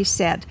hear what he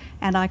said,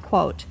 and I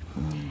quote,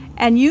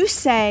 "And you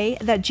say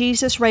that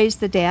Jesus raised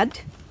the dead?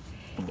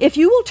 If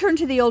you will turn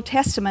to the Old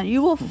Testament,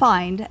 you will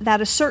find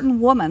that a certain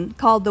woman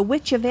called the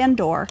Witch of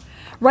Endor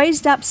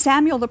raised up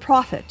Samuel the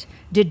prophet.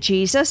 Did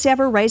Jesus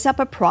ever raise up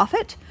a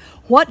prophet?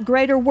 What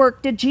greater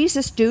work did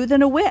Jesus do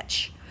than a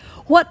witch?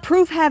 What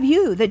proof have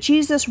you that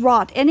Jesus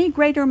wrought any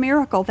greater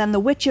miracle than the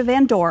witch of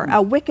Endor,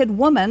 a wicked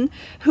woman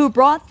who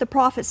brought the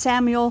prophet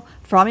Samuel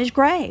from his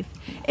grave?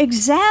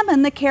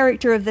 Examine the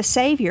character of the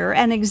Savior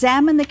and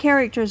examine the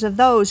characters of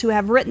those who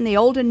have written the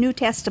Old and New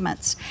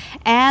Testaments,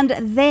 and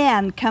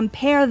then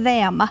compare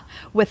them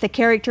with the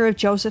character of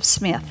Joseph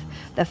Smith,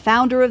 the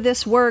founder of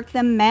this work,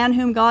 the man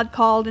whom God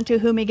called and to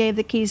whom he gave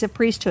the keys of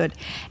priesthood.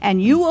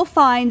 And you will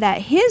find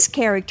that his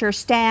character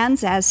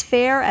stands as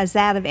fair as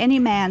that of any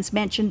man's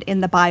mentioned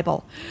in the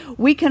Bible.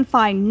 We can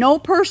find no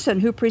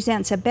person who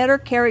presents a better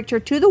character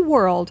to the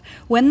world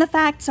when the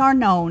facts are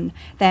known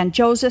than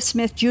Joseph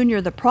Smith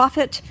Jr., the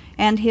prophet,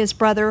 and his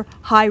brother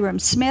Hyrum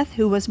Smith,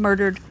 who was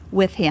murdered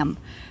with him.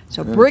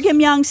 So Brigham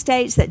Young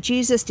states that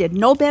Jesus did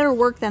no better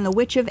work than the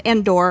witch of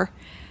Endor,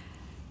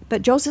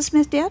 but Joseph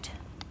Smith did?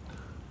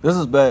 This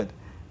is bad.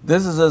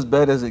 This is as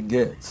bad as it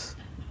gets.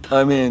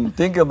 I mean,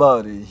 think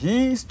about it.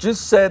 He's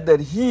just said that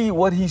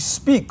what he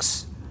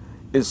speaks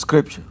is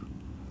scripture,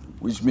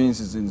 which means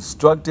it's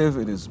instructive,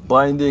 it is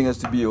binding, has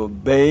to be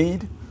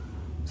obeyed.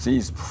 See,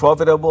 it's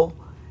profitable.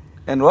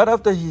 And right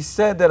after he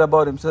said that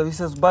about himself, he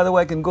says, by the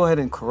way, I can go ahead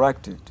and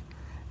correct it.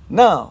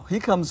 Now, he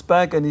comes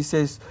back and he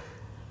says,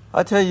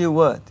 I tell you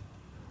what,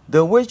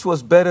 the witch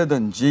was better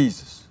than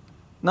Jesus.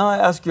 Now I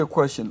ask you a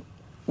question.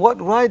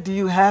 What right do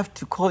you have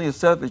to call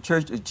yourself a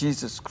church of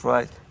Jesus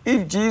Christ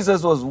if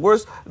Jesus was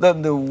worse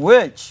than the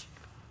witch?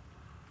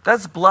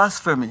 That's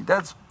blasphemy.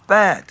 That's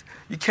bad.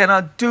 You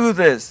cannot do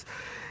this.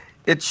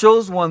 It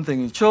shows one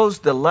thing. It shows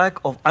the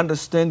lack of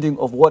understanding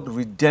of what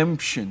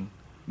redemption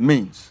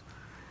means.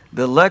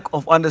 The lack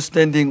of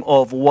understanding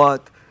of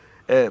what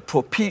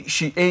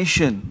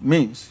propitiation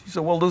means. You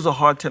say, well, those are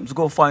hard terms.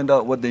 Go find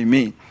out what they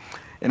mean.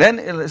 And then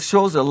it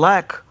shows a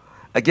lack,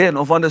 again,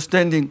 of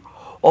understanding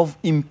of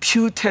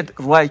imputed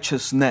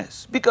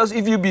righteousness. Because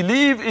if you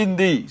believe in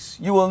these,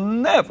 you will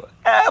never,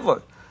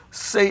 ever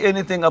say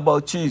anything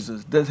about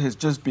Jesus that has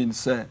just been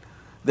said.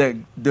 That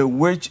the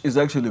witch is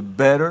actually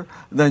better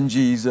than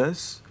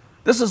Jesus.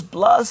 This is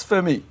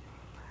blasphemy.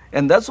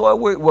 And that's why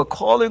we're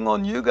calling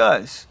on you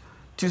guys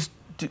to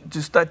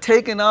start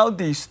taking out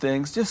these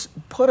things. Just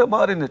put them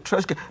out in the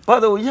trash can. By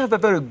the way, you have a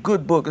very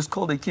good book. It's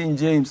called the King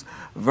James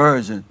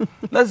Version.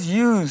 Let's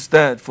use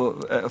that for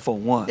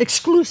one.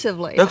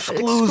 Exclusively. I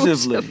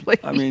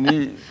mean,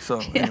 anyway.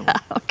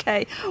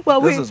 Okay.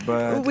 Well, this is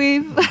bad.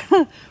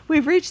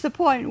 We've reached the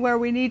point where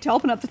we need to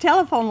open up the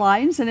telephone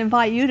lines and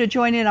invite you to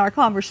join in our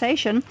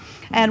conversation.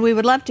 And we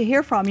would love to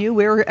hear from you.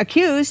 We're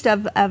accused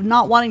of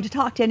not wanting to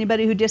talk to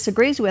anybody who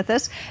disagrees with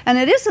us. And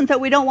it isn't that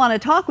we don't want to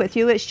talk with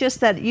you. It's just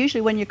that usually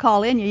when you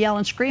call in, you yell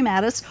and scream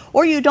at us,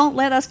 or you don't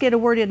let us get a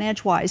word in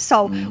edgewise.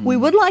 So we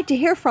would like to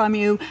hear from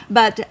you,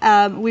 but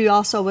we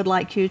also would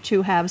like you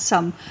to have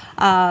some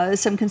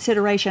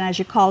consideration as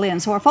you call in.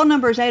 So our phone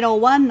number is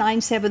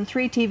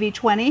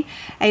 801-973-TV20,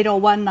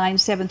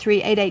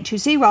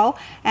 801-973-8820.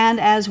 And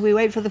as we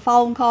wait for the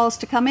phone calls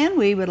to come in,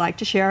 we would like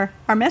to share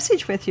our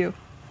message with you.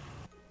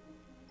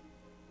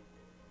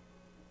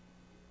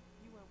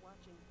 You are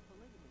watching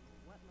Polygamy,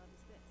 What Love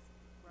Is This?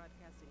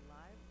 Broadcasting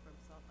live from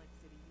Salt Lake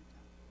City,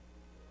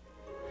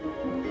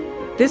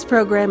 Utah. This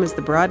program is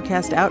the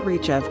broadcast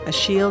outreach of A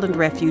Shield and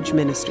Refuge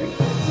Ministry.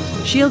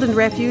 Shield and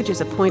Refuge is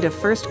a point of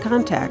first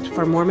contact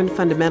for Mormon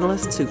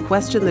fundamentalists who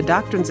question the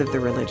doctrines of the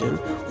religion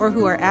or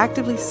who are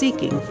actively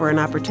seeking for an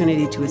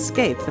opportunity to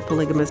escape the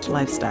polygamist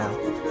lifestyle.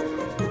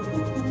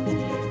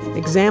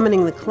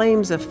 Examining the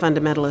claims of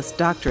fundamentalist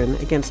doctrine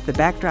against the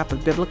backdrop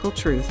of biblical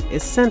truth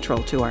is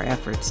central to our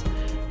efforts.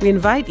 We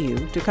invite you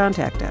to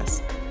contact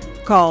us.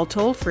 Call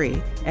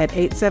toll-free at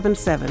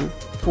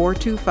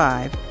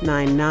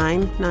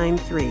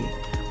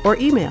 877-425-9993 or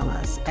email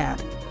us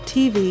at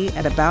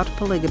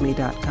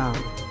tv@aboutpolygamy.com.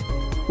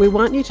 We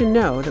want you to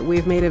know that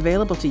we've made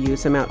available to you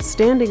some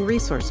outstanding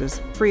resources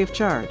free of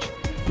charge.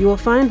 You will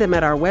find them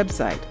at our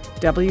website,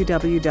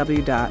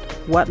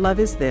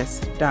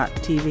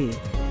 www.whatloveisthis.tv.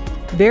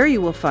 There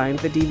you will find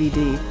the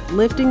DVD,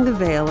 Lifting the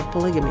Veil of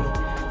Polygamy,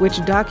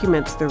 which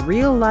documents the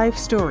real-life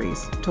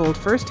stories told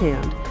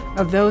firsthand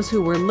of those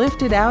who were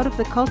lifted out of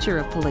the culture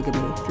of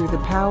polygamy through the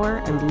power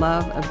and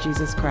love of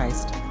Jesus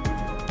Christ.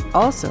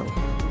 Also,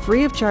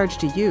 free of charge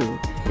to you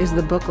is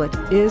the booklet,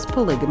 Is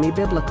Polygamy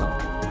Biblical?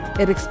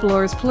 It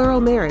explores plural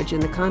marriage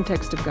in the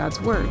context of God's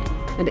Word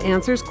and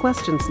answers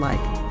questions like,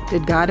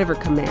 did God ever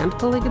command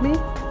polygamy?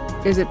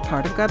 Is it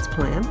part of God's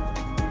plan?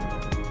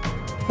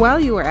 While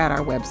you are at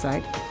our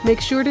website, make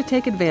sure to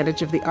take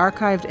advantage of the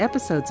archived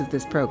episodes of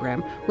this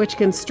program, which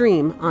can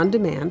stream on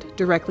demand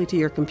directly to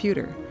your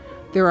computer.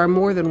 There are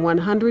more than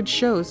 100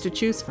 shows to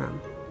choose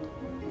from.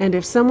 And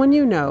if someone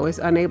you know is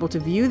unable to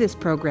view this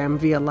program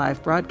via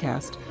live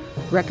broadcast,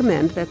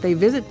 recommend that they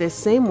visit this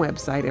same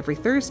website every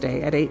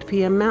Thursday at 8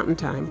 p.m. Mountain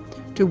Time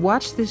to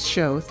watch this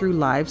show through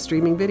live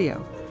streaming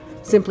video.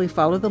 Simply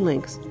follow the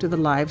links to the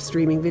live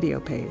streaming video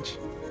page.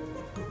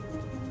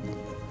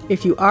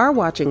 If you are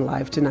watching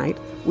live tonight,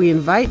 we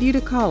invite you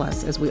to call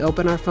us as we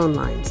open our phone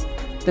lines.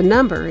 The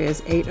number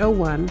is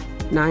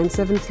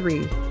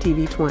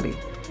 801-973-TV20.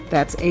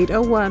 That's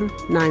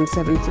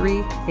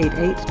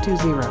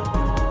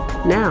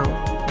 801-973-8820. Now,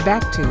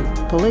 back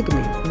to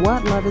Polygamy,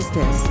 What Love Is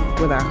This?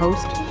 With our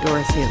host,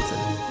 Doris Hanson.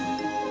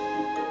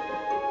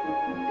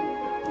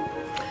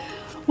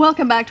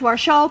 Welcome back to our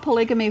show,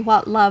 Polygamy,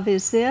 What Love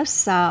Is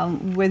This?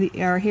 We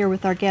are here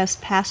with our guest,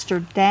 Pastor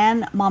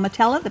Dan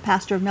Mamatella, the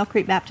pastor of Mill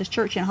Creek Baptist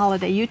Church in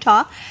Holiday,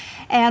 Utah.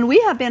 And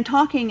we have been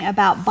talking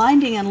about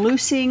binding and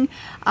loosing.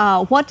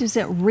 What does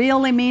it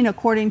really mean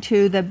according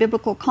to the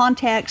biblical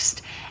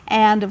context?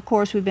 And of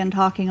course, we've been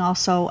talking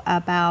also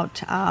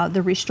about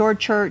the restored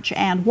church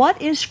and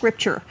what is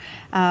Scripture?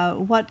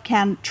 What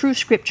can true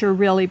Scripture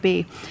really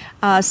be?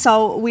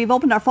 So we've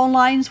opened our phone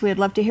lines. We'd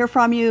love to hear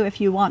from you if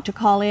you want to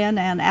call in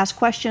and ask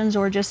questions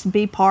or just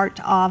be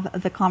part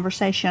of the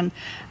conversation.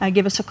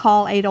 Give us a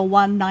call,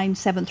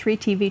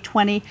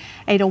 801-973-TV20,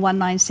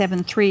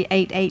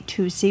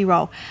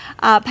 801-973-8820.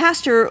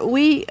 Pastor,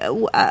 we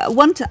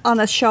went on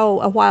a show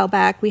a while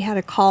back. We had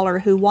a caller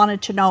who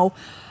wanted to know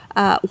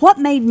what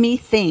made me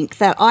think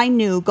that I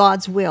knew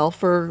God's will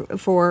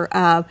for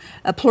a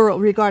plural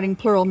regarding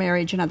plural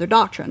marriage and other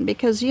doctrine?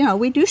 Because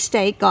we do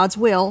state God's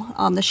will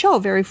on the show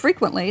very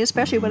frequently,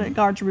 especially when it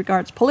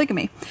regards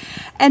polygamy.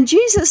 And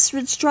Jesus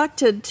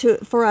instructed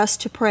for us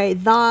to pray,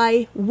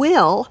 "Thy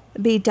will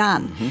be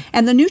done."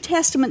 And the New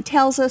Testament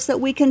tells us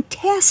that we can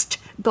test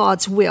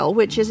God's will,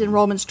 which is in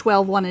Romans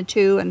 12:1 and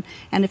 2,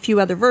 and a few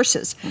other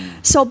verses.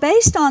 So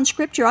based on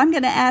Scripture, I'm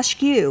going to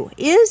ask you,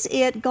 is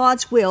it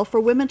God's will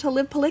for women to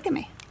live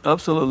polygamy?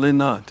 Absolutely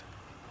not.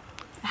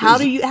 How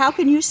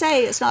can you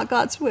say it's not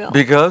God's will?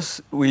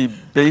 Because we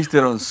based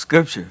it on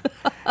Scripture.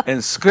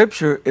 And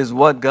Scripture is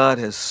what God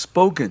has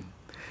spoken.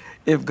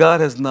 If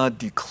God has not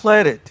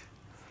declared it,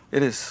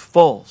 it is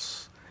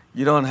false.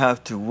 You don't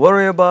have to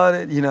worry about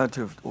it. You don't have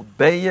to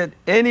obey it.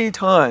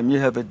 Anytime you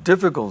have a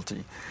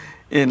difficulty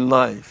in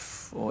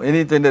life or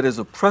anything that is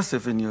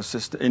oppressive in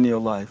your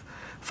life,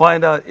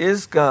 find out,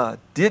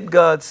 did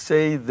God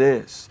say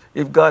this?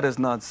 If God has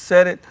not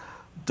said it,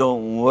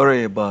 don't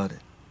worry about it.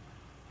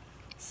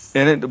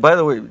 And by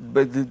the way,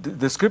 but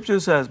the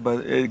Scripture says,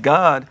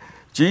 God,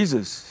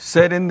 Jesus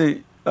said in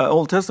the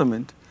Old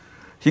Testament,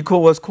 he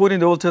was quoting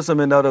the Old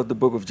Testament out of the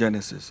book of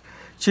Genesis.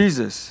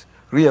 Jesus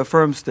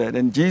reaffirms that,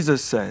 and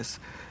Jesus says,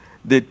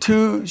 the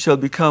two shall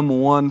become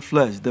one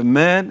flesh. The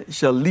man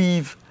shall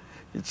leave,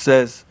 it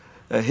says,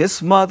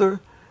 his mother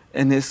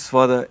and his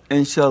father,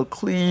 and shall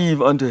cleave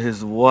unto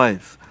his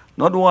wife.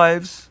 Not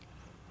wives.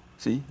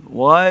 See,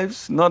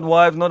 wives, not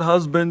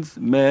husbands,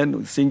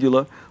 man,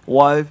 singular,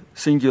 wife,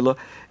 singular.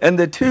 And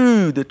the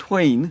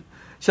twain,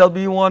 shall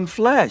be one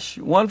flesh.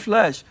 One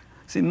flesh.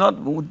 See, not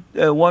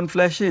one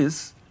flesh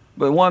is,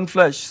 but one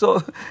flesh.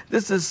 So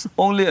this is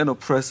only an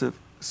oppressive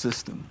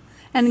system.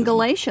 And in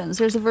Galatians,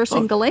 there's a verse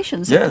in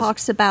Galatians that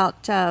talks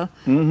about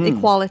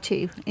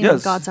equality in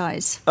God's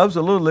eyes.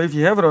 Absolutely. If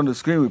you have it on the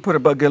screen, we put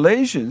it about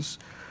Galatians.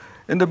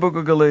 In the book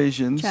of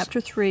Galatians.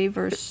 Chapter 3,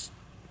 verse.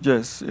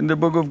 Yes. In the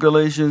book of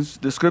Galatians,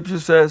 the Scripture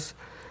says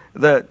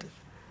that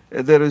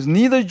there is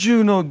neither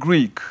Jew nor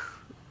Greek.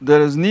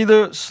 There is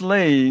neither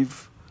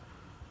slave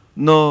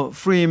nor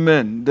free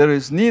man. There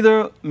is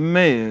neither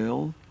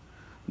male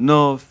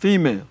nor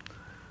female.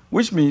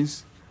 Which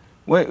means,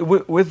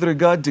 with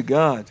regard to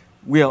God,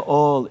 we are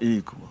all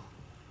equal.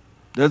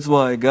 That's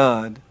why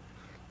God,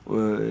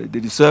 the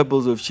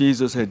disciples of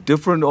Jesus, had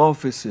different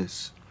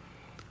offices.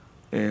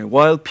 And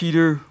while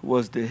Peter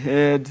was the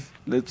head,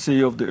 let's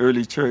say, of the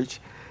early church,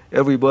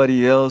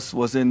 everybody else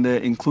was in there,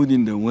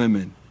 including the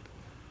women.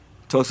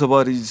 Talks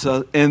about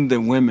Jesus and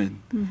the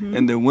women.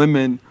 And the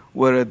women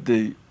were at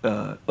the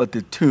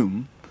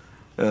tomb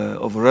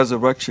of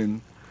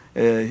resurrection.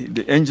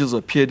 The angels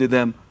appeared to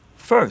them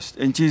first,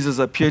 and Jesus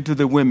appeared to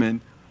the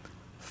women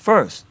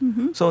first.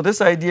 So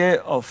this idea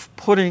of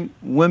putting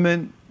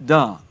women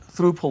down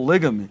through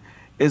polygamy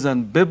is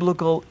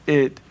unbiblical.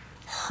 It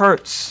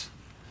hurts.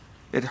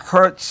 It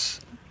hurts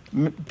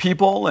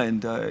people,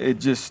 and it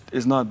just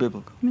is not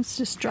biblical. It's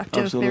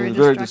destructive. Absolutely,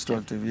 very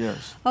destructive,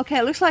 yes. Okay,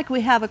 it looks like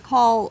we have a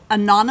call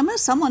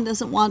anonymous. Someone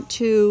doesn't want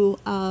to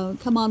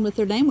come on with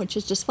their name, which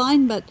is just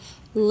fine, but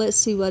let's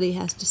see what he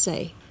has to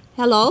say.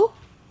 Hello?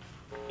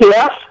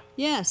 Yes.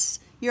 Yes,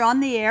 you're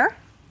on the air.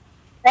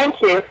 Thank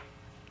you.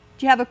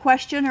 Do you have a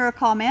question or a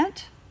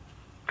comment?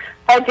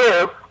 I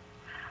do.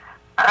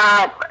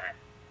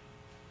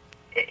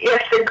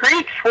 If the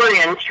Greeks were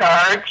in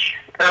charge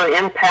or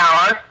in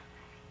power,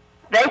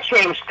 they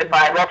changed the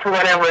Bible to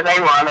whatever they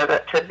wanted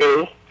it to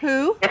be.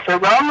 Who? If the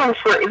Romans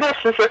were,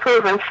 this is a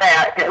proven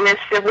fact, and if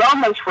the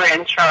Romans were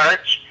in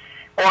charge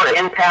or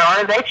in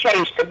power, they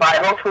changed the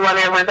Bible to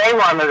whatever they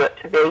wanted it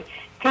to be.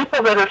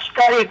 People that have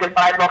studied the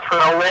Bible for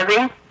a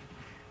living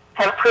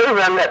have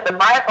proven that the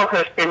Bible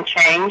has been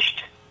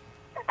changed,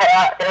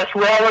 as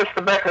well as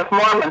the Book of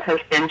Mormon has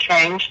been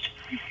changed.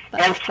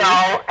 And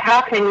so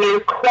how can you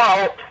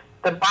quote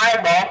the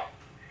Bible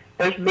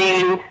as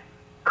being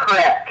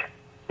correct?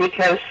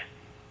 Because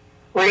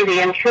really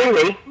and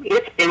truly,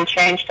 it's been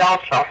changed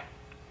also.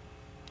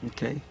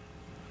 Okay.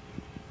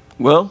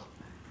 Well,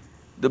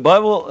 The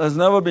Bible has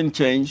never been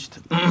changed.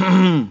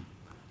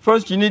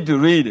 First, you need to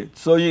read it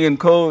so you can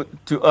quote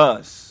to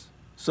us,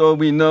 so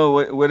we know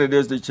what it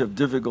is that you have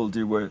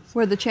difficulty with.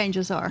 Where the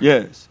changes are.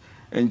 Yes.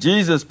 And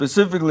Jesus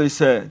specifically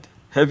said,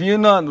 have you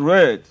not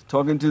read,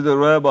 talking to the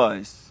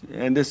rabbis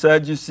and the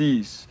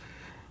Sadducees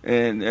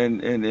and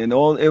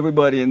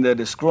everybody in there,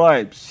 the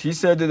scribes, he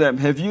said to them,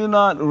 have you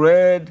not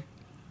read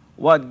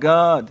what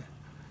God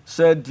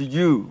said to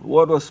you,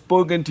 what was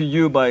spoken to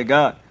you by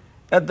God?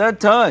 At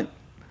that time,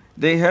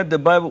 they had the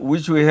Bible,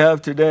 which we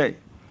have today.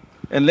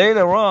 And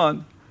later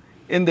on,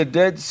 in the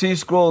Dead Sea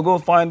Scroll, go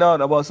find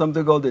out about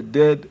something called the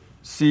Dead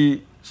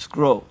Sea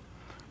Scroll.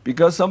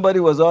 Because somebody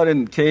was out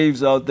in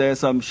caves out there,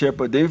 some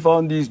shepherd, they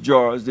found these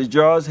jars. The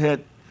jars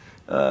had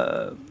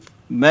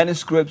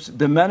manuscripts.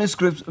 The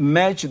manuscripts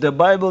match the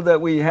Bible that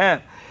we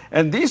have.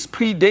 And these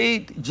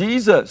predate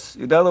Jesus.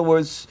 In other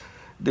words,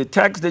 the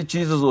text that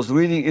Jesus was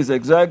reading is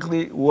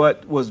exactly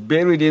what was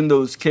buried in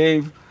those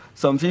caves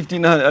some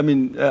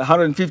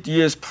 150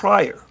 years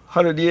prior,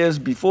 100 years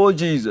before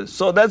Jesus.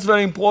 So that's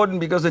very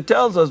important because it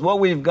tells us what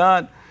we've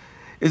got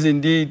is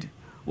indeed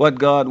what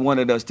God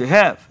wanted us to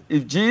have.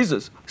 If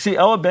Jesus, see,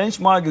 our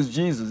benchmark is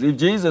Jesus. If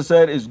Jesus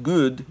said it's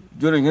good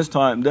during his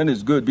time, then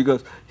it's good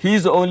because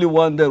he's the only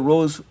one that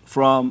rose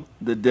from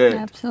the dead.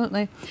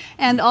 Absolutely.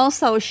 And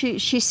also she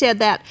said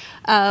that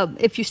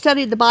if you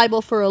study the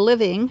Bible for a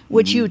living,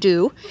 which you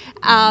do,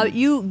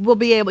 you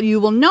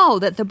will know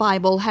that the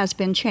Bible has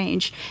been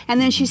changed.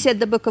 And then she said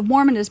the Book of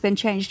Mormon has been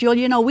changed.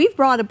 You know, we've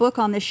brought a book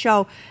on this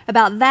show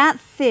about that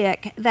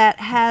thick that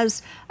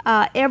has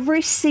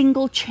every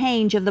single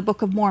change of the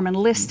Book of Mormon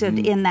listed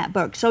in that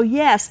book. So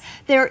yes,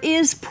 there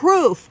is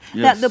proof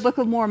that the Book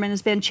of Mormon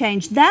has been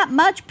changed. That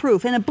much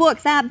proof in a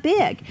book that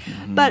big.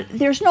 But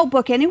there's no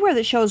book anywhere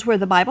that shows where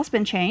the Bible's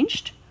been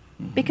changed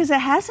because it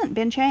hasn't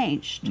been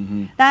changed.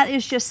 That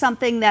is just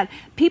something that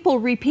people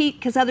repeat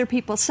because other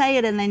people say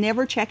it and they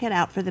never check it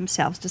out for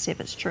themselves to see if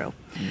it's true.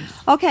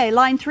 Okay,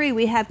 line 3,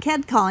 we have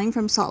Ked calling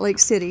from Salt Lake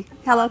City.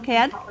 Hello,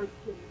 Ked.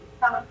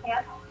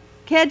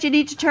 Ked, you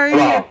need to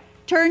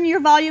turn your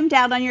volume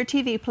down on your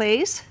TV,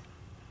 please.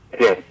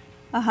 Yes.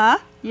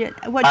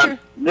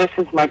 This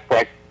is my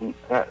question.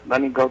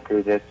 Let me go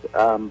through this.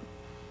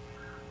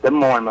 The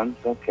Mormons,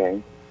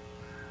 okay,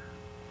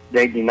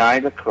 they deny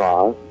the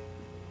cross.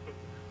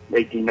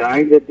 They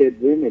deny the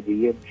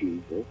divinity of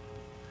Jesus.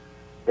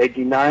 They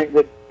deny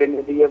the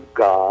divinity of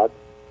God.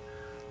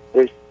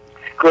 The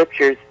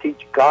scriptures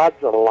teach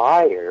God's a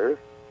liar.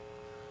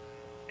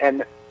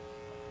 And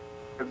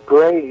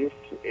grace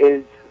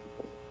is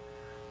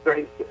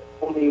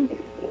only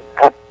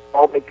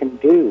all they can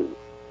do.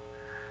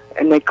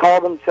 And they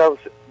call themselves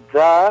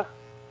the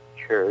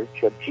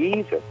Church of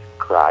Jesus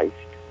Christ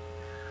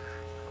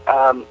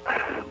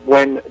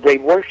when they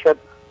worship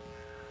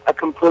a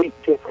complete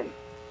different.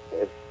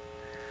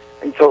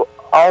 And so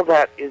all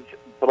that is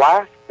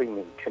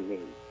blasphemy to me.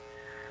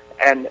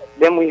 And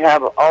then we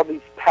have all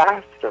these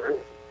pastors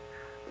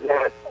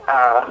that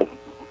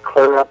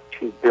clear up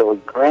to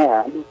Billy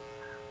Graham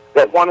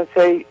that want to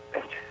say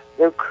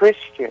they're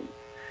Christian.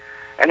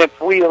 And if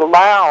we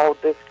allow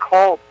this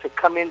cult to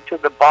come into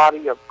the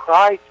body of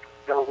Christ,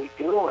 what are we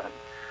doing?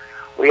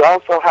 We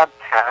also have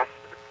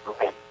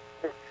pastors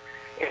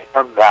in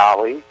our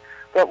valley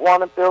that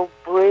want to build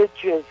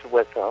bridges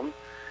with them.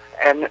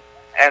 And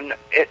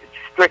it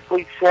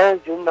strictly says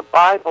in the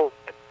Bible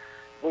that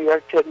we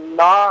are to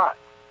not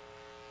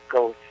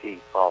go see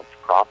false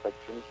prophets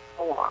and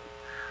so on.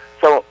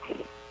 So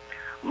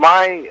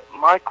my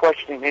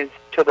question is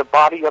to the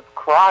body of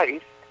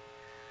Christ,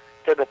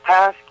 to the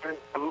pastors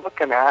I'm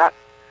looking at,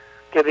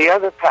 to the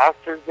other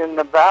pastors in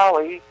the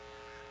valley,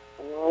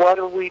 what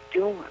are we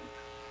doing?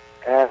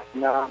 And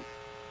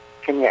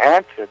can you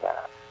answer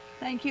that?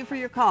 Thank you for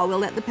your call. We'll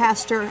let the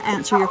pastor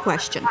answer your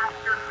question.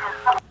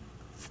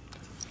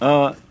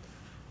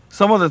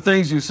 Some of the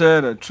things you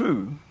said are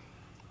true.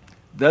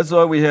 That's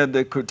why we had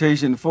the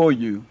quotation for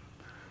you,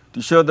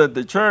 to show that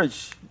the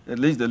church, at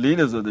least the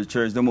leaders of the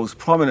church, the most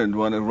prominent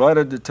one, right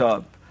at the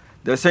top,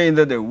 they're saying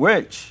that the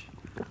witch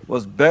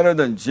was better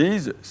than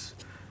Jesus.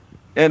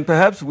 And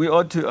perhaps we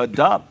ought to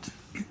adopt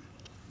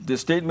the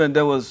statement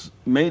that was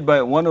made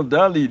by one of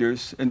their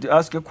leaders and to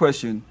ask a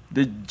question.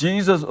 The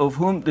Jesus of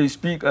whom they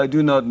speak, I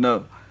do not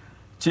know.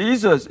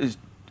 Jesus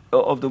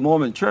of the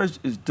Mormon church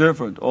is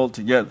different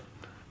altogether.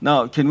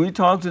 Now, can we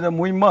talk to them?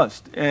 We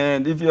must.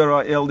 And if you're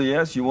our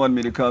LDS, you want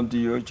me to come to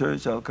your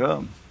church, I'll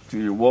come. To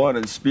your ward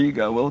and speak,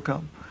 I will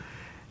come.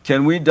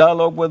 Can we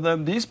dialogue with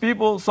them? These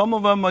people, some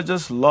of them are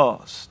just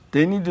lost.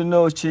 They need to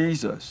know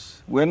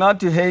Jesus. We're not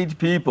to hate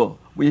people.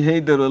 We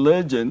hate the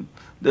religion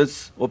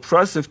that's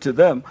oppressive to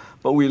them,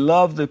 but we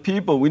love the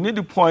people. We need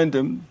to point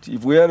them,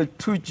 if we are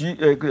two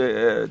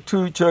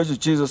churches of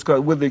Jesus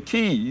Christ with the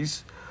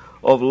keys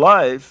of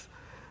life,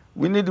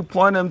 we need to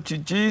point them to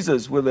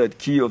Jesus with that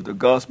key of the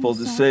gospel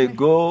to say,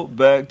 go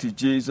back to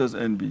Jesus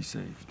and be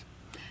saved.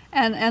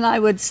 And I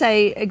would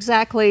say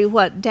exactly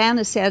what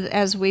Dana said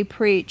as we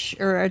preach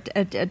or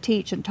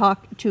teach and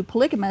talk to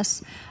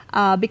polygamists.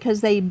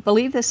 because they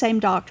believe the same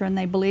doctrine,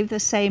 they believe the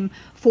same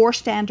 4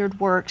 standard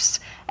works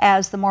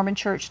as the Mormon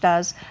Church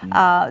does.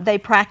 They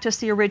practice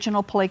the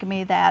original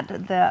polygamy that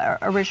the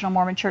original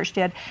Mormon Church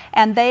did,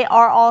 and they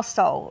are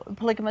also,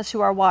 polygamists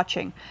who are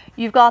watching,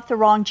 you've got the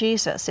wrong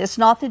Jesus. It's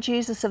not the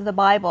Jesus of the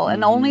Bible,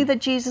 and only the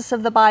Jesus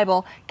of the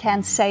Bible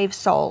can save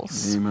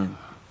souls. Amen.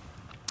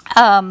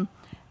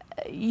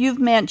 You've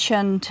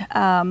mentioned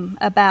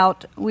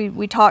about,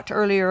 we talked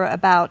earlier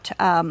about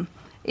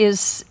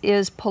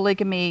is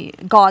polygamy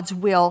God's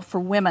will for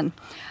women.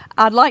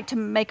 I'd like to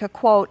make a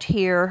quote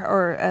here,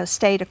 or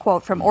state a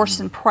quote from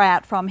Orson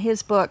Pratt from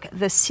his book,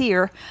 The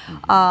Seer,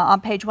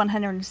 on page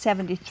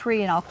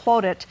 173, and I'll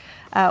quote it,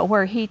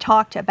 where he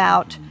talked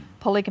about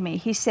polygamy.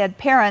 He said,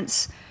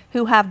 "Parents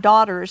who have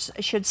daughters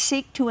should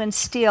seek to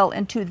instill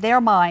into their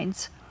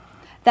minds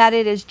that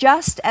it is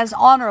just as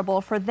honorable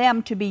for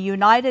them to be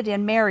united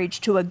in marriage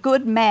to a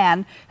good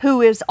man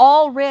who is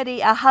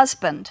already a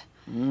husband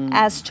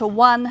as to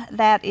one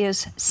that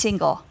is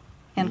single,"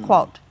 end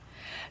quote.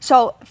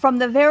 So from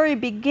the very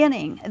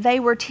beginning, they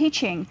were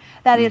teaching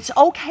that it's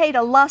okay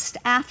to lust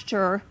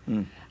after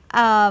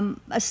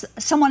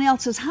someone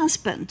else's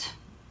husband.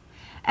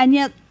 And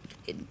yet,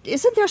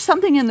 isn't there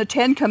something in the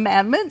 10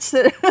 Commandments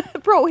that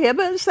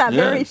prohibits that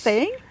very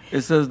thing?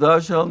 It says, "Thou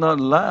shalt not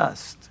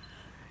lust."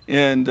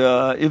 And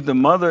if the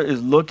mother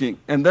is looking,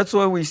 and that's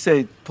why we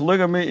say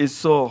polygamy is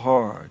so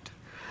hard,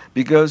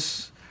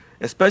 because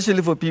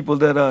especially for people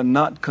that are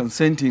not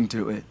consenting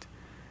to it,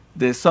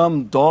 there's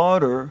some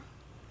daughter,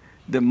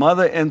 the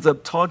mother ends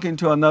up talking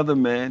to another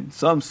man,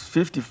 some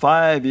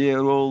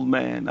 55-year-old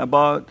man,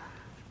 about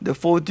the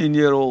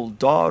 14-year-old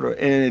daughter,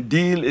 and a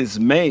deal is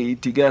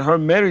made to get her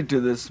married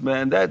to this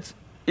man. That's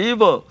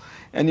evil.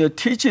 And you're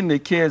teaching the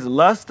kids,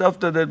 lust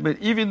after that, but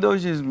even though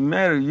she's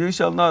married, you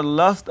shall not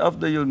lust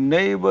after your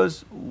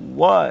neighbor's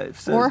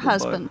wife. Or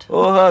husband.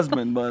 Or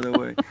husband, by the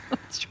way.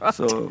 That's right.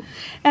 So,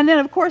 and then,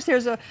 of course,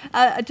 there's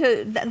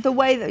the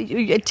way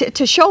that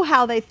to show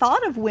how they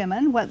thought of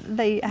women, what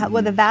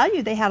the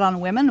value they had on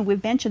women.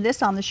 We've mentioned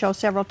this on the show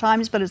several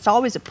times, but it's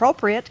always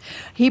appropriate.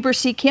 Heber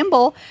C.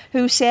 Kimball,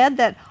 who said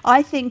that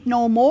I think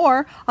no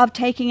more of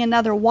taking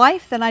another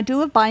wife than I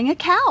do of buying a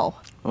cow.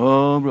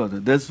 oh, brother,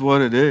 that's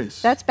what it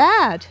is. That's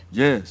bad.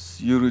 Yes,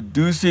 you're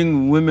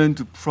reducing women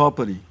to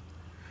property.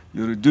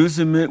 You're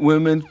reducing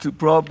women to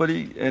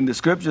property, and the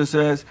scripture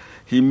says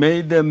he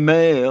made them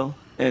male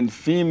and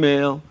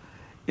female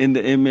in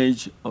the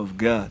image of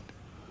God.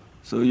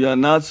 So you're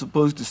not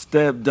supposed to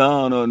step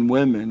down on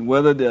women,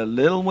 whether they're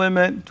little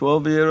women,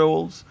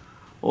 12-year-olds,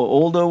 or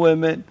older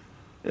women.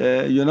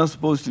 You're not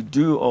supposed to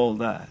do all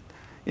that.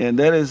 And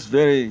that is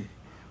very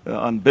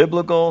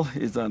unbiblical,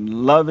 it's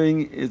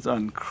unloving, it's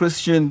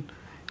unchristian,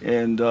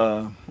 and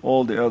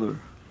all the other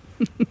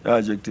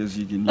adjectives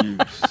you can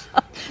use.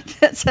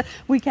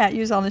 We can't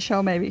use on the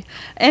show, maybe.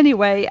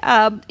 Anyway,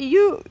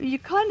 you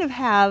kind of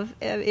have,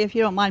 if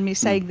you don't mind me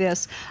saying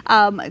this,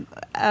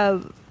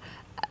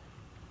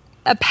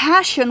 a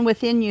passion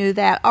within you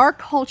that our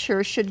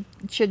culture should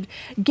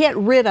get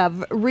rid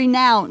of,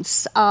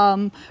 renounce,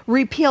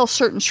 repeal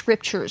certain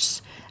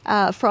scriptures.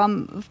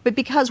 But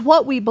because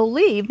what we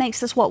believe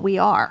makes us what we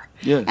are.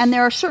 Yes. And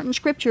there are certain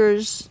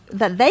scriptures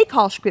that they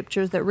call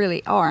scriptures that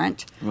really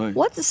aren't. Right.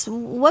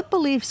 What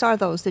beliefs are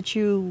those that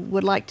you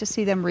would like to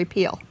see them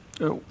repeal?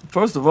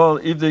 First of all,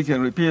 if they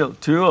can repeal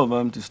 2 of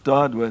them to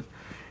start with,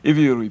 if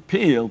you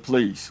repeal,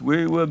 please,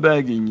 we're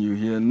begging you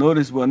here.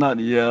 Notice we're not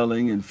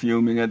yelling and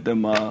fuming at the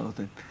mouth,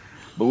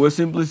 but we're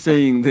simply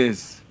saying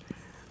this.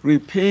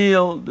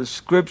 Repeal the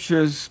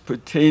scriptures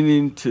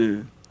pertaining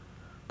to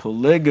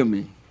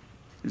polygamy.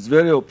 It's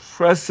very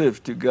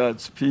oppressive to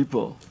God's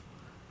people,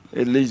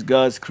 at least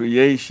God's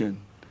creation.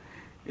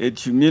 It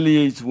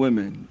humiliates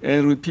women.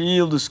 And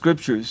repeal the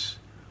scriptures,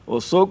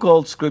 or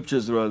so-called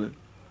scriptures rather,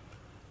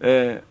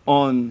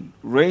 on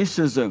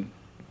racism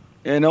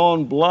and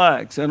on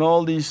blacks and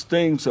all these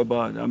things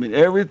about,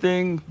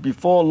 everything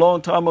before a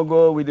long time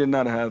ago, we did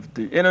not have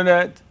the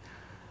internet.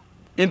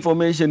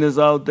 Information is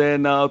out there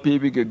now.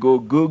 People could go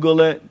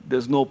Google it.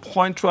 There's no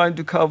point trying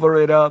to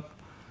cover it up.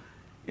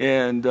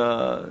 And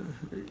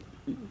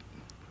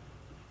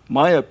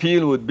my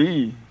appeal would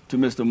be to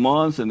Mr.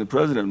 Monson, the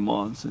President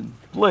Monson,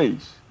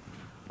 please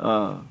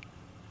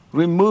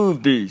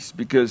remove these,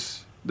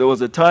 because there was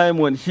a time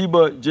when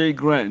Heber J.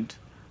 Grant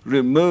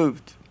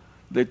removed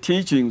the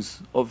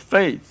teachings of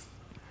faith.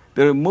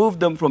 They removed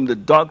them from the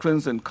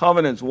doctrines and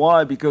covenants.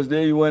 Why? Because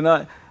they were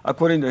not,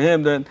 according to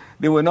him, then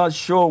they were not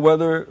sure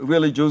whether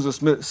really Joseph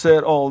Smith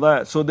said all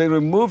that. So they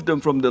removed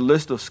them from the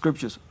list of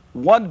scriptures.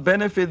 What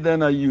benefit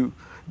then are you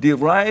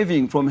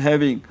deriving from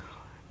having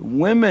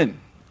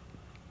women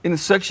in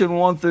section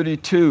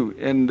 132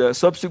 and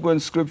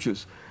subsequent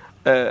scriptures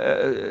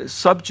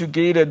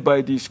subjugated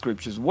by these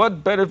scriptures?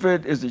 What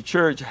benefit does the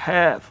church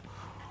have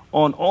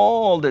on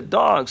all the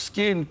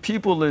dark-skinned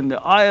people in the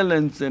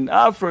islands in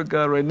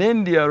Africa and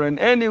India and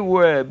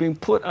anywhere being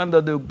put under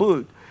the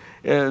boot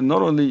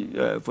not only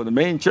for the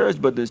main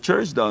church, but the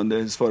church down there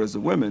as far as the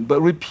women.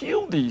 But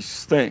repeal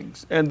these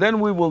things, and then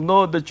we will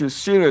know that you're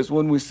serious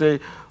when we say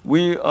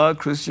we are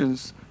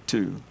Christians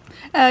too.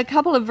 A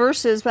couple of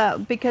verses,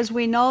 because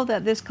we know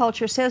that this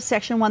culture says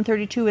Section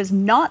 132 is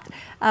not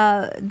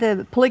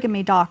the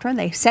polygamy doctrine.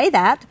 They say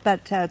that,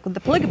 but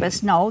the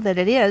polygamists know that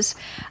it is.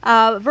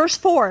 Verse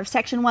 4 of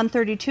Section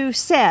 132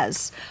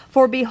 says,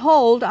 "For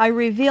behold, I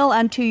reveal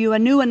unto you a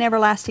new and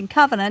everlasting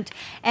covenant,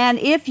 and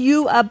if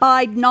you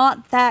abide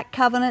not that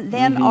covenant,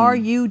 then are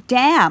you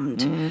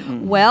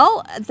damned."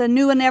 Well, the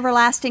new and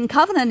everlasting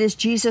covenant is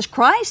Jesus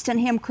Christ and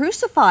Him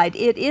crucified.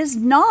 It is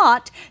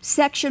not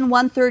Section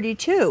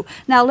 132.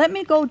 Now, let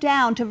me go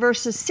down to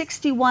verses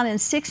 61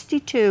 and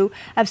 62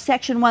 of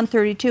Section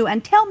 132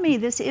 and tell me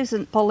this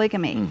isn't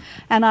polygamy.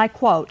 And I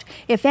quote,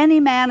 "If any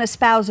man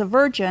espouse a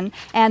virgin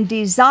and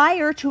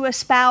desire to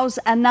espouse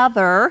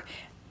another,"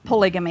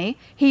 polygamy,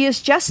 "he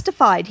is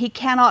justified, he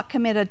cannot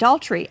commit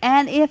adultery.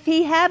 And if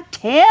he have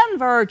 10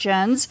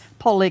 virgins,"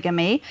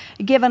 polygamy,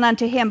 "given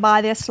unto him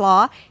by this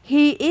law,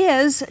 he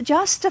is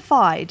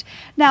justified."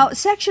 Now,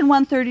 Section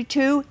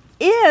 132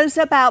 is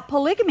about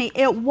polygamy.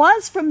 It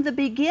was from the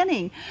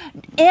beginning.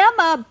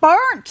 Emma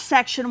burnt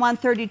Section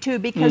 132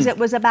 because it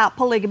was about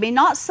polygamy,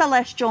 not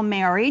celestial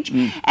marriage.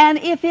 And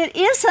if it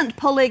isn't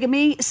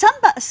polygamy,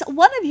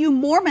 one of you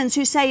Mormons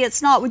who say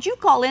it's not, would you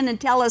call in and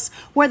tell us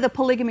where the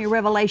polygamy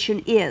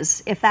revelation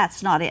is, if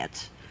that's not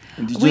it?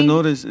 And did you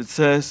notice it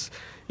says,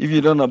 if you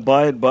don't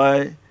abide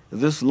by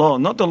this law,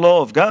 not the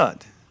law of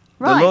God,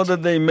 the law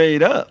that they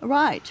made up.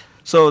 Right.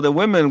 So the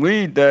women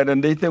read that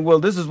and they think, well,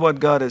 this is what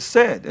God has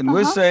said. And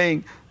we're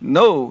saying,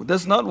 no,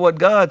 that's not what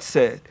God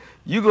said.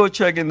 You go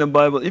check in the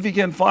Bible. If you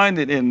can find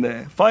it in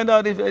there, find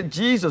out if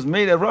Jesus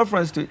made a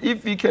reference to it.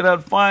 If you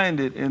cannot find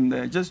it in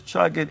there, just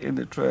chuck it in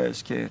the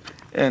trash can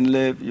and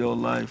live your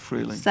life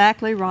freely.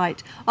 Exactly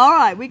right. All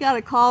right, we got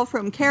a call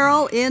from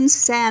Carol in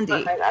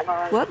Sandy.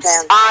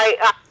 Whoops.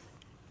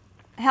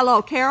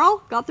 Hello,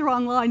 Carol. Got the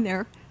wrong line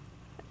there.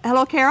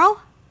 Hello, Carol?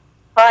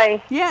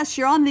 Hi. Yes,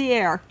 you're on the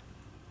air.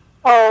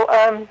 Oh,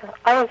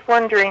 I was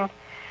wondering,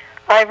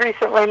 I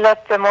recently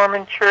left the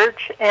Mormon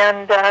church,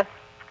 and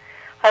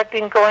I've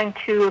been going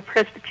to a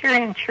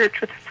Presbyterian church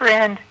with a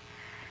friend,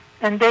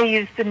 and they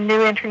use the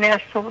New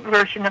International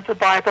Version of the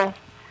Bible.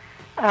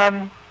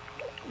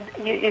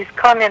 You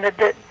commented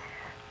that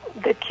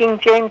the King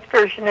James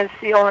Version is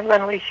the only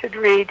one we should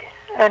read,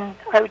 and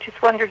I just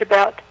wondered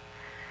about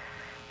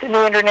the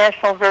New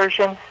International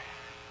Version.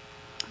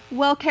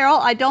 Well, Carol,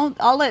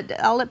 I'll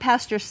let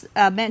Pastor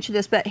mention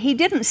this, but he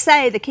didn't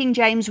say the King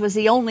James was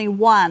the only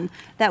one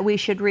that we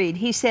should read.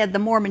 He said the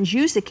Mormons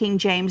use the King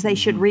James, they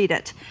should read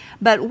it.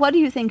 But what do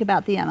you think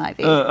about the NIV?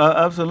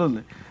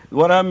 Absolutely.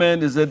 What I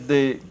meant is that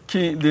the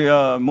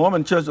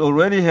Mormon church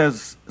already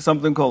has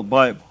something called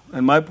Bible.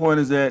 And my point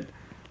is that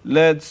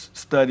let's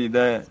study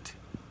that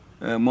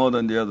more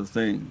than the other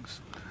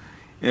things.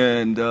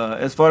 And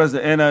as far as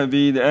the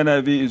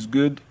NIV is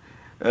good.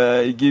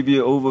 It gives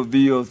you an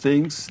overview of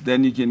things.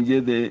 Then you can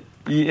get the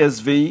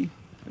ESV.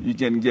 You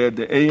can get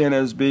the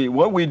ANSB.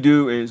 What we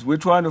do is we're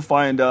trying to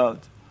find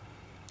out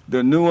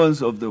the nuance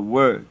of the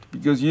word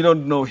because you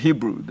don't know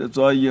Hebrew. That's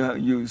why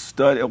you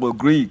study, or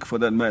Greek for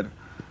that matter.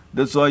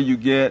 That's why you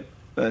get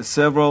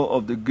several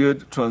of the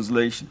good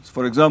translations.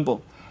 For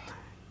example,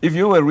 if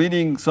you were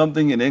reading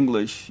something in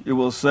English, it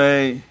will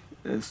say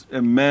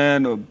a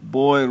man or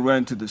boy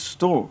ran to the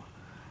store.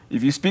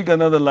 If you speak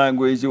another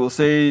language, you will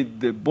say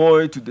the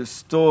boy to the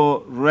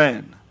store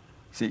ran.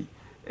 See,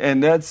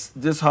 and that's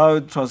just how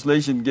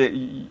translation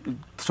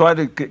try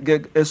to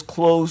get as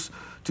close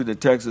to the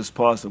text as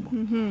possible.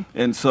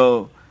 And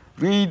so,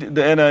 read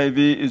the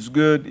NIV is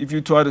good. If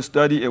you try to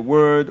study a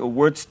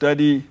word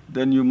study,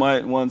 then you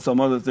might want some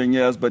other thing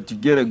else. But to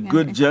get a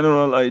good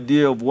general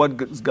idea of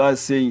what God's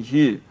saying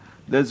here,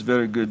 that's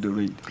very good to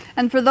read.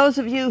 And for those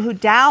of you who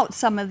doubt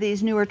some of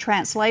these newer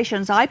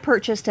translations, I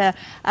purchased a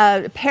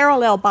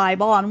parallel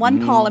Bible. On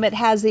one column it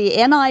has the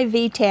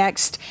NIV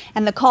text,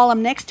 and the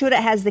column next to it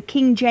has the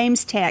King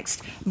James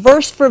text.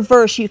 Verse for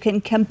verse, you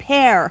can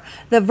compare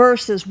the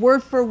verses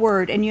word for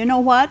word. And you know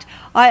what?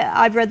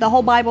 I've read the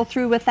whole Bible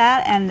through with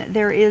that, and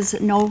there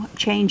is no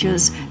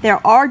changes.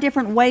 There are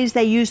different ways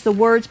they use the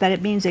words, but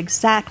it means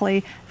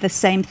exactly the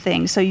same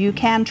thing. So you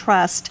can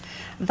trust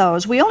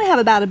those. We only have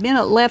about a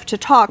minute left to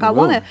talk. I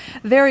want to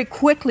very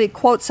quickly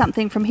quote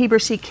something from Heber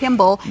C.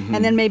 Kimball,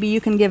 and then maybe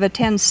you can give a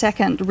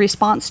 10-second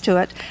response to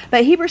it.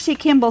 But Heber C.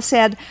 Kimball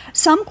said,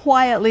 "Some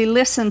quietly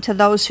listen to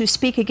those who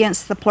speak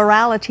against the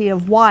plurality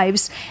of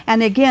wives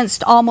and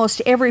against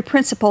almost every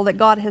principle that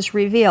God has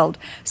revealed.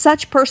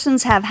 Such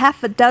persons have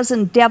half a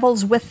dozen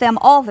devils with them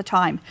all the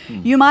time.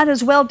 You might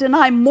as well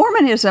deny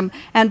Mormonism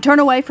and turn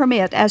away from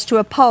it as to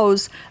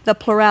oppose the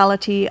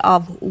plurality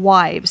of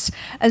wives."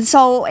 And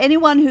so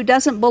anyone who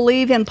doesn't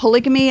believe in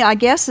polygamy, I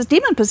guess, is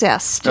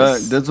demon-possessed.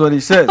 That's what he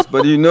says.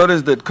 But you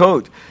notice that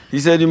quote. He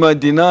said you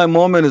might deny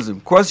Mormonism.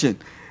 Question,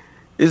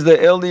 is the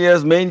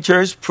LDS main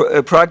church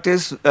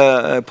practice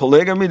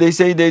polygamy? They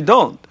say they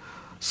don't.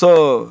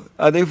 So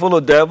are they full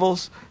of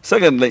devils?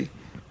 Secondly,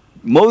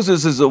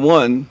 Moses is the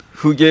one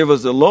who gave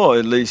us the law,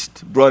 at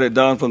least brought it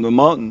down from the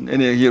mountain.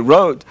 And he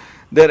wrote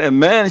that a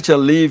man shall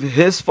leave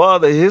his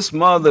father, his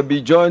mother,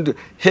 be joined to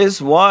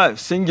his wife,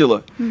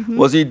 singular.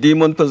 Was he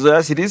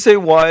demon-possessed? He didn't say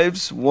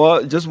wives,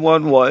 just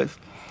one wife.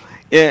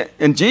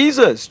 And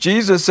Jesus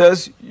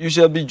says you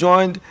shall be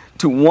joined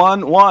to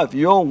one wife,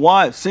 your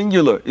wife,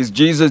 singular. Is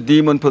Jesus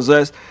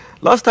demon-possessed?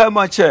 Last time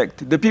I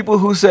checked, the people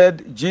who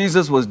said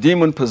Jesus was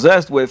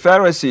demon-possessed were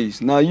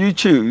Pharisees. Now you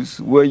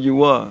choose where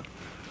you are.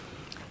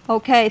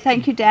 Okay,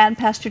 thank you, Dan.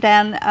 Pastor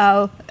Dan,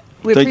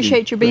 we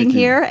appreciate you being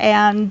here,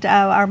 and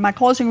my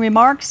closing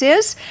remarks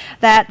is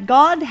that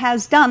God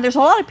has done, there's a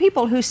lot of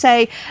people who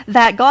say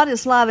that God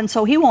is love and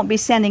so he won't be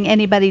sending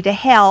anybody to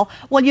hell.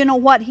 Well, you know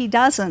what? He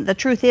doesn't. The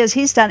truth is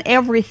he's done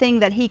everything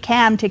that he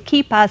can to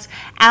keep us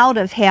out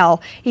of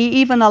hell. He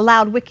even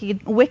allowed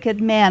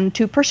wicked men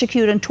to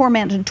persecute and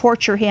torment and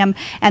torture him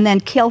and then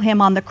kill him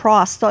on the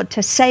cross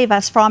to save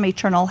us from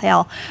eternal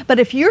hell. But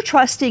if you're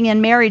trusting in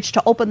marriage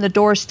to open the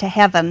doors to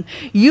heaven,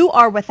 you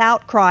are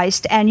without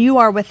Christ and you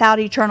are without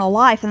eternal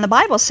life, and the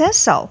Bible says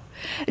so.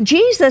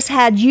 Jesus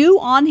had you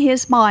on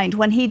his mind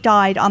when he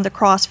died on the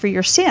cross for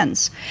your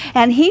sins,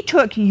 and he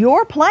took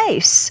your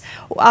place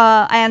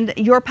and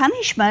your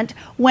punishment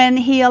when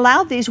he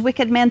allowed these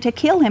wicked men to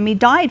kill him. He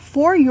died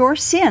for your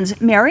sins.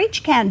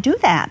 Marriage can't do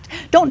that.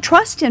 Don't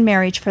trust in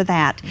marriage for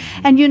that.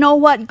 And you know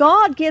what?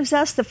 God gives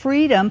us the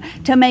freedom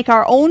to make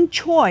our own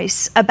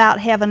choice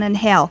about heaven and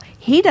hell.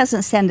 He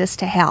doesn't send us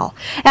to hell.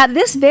 At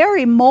this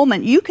very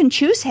moment, you can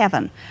choose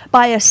heaven.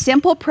 By a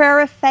simple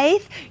prayer of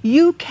faith,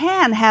 you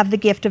can have the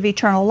gift of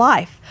eternal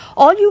life.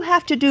 All you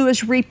have to do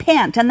is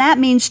repent, and that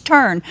means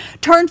turn.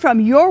 Turn from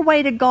your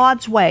way to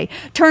God's way.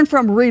 Turn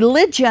from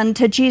religion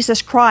to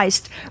Jesus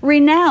Christ.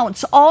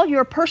 Renounce all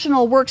your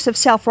personal works of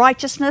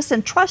self-righteousness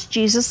and trust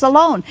Jesus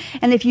alone.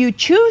 And if you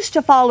choose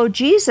to follow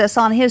Jesus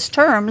on his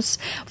terms,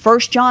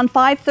 1 John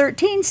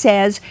 5:13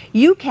 says,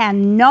 you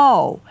can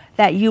know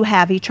that you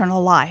have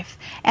eternal life.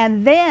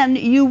 And then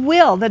you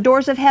will, the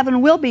doors of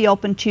heaven will be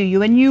open to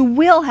you, and you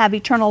will have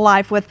eternal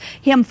life with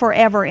him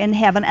forever in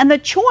heaven. And the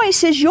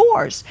choice is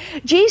yours.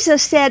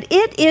 Jesus said,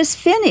 it is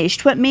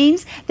finished, which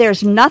means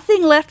there's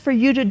nothing left for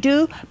you to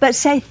do but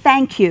say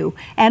thank you.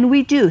 And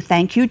we do.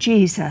 Thank you,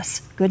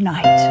 Jesus. Good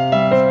night.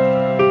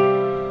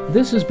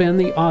 This has been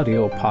the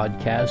audio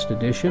podcast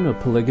edition of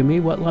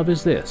Polygamy, What Love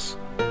Is This?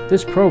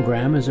 This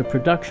program is a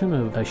production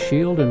of a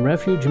Shield and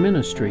Refuge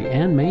Ministry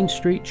and Main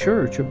Street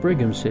Church of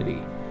Brigham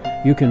City.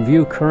 You can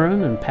view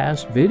current and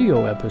past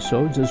video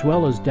episodes as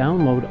well as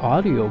download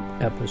audio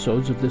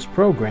episodes of this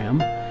program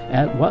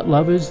at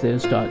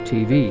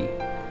whatlovethis.tv.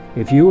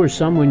 If you or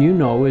someone you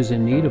know is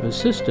in need of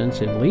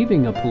assistance in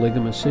leaving a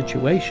polygamous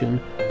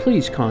situation,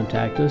 please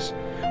contact us.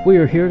 We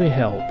are here to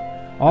help.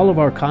 All of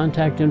our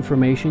contact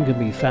information can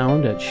be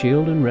found at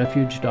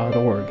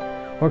shieldandrefuge.org.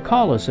 or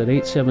call us at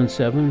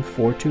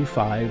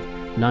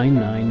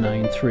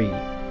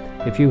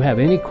 877-425-9993. If you have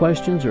any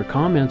questions or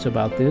comments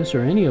about this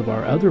or any of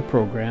our other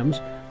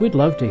programs, we'd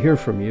love to hear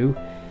from you.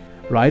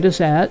 Write us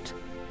at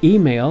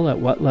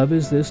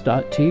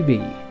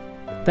email@whatlovethis.tv.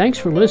 Thanks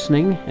for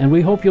listening, and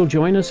we hope you'll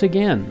join us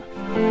again.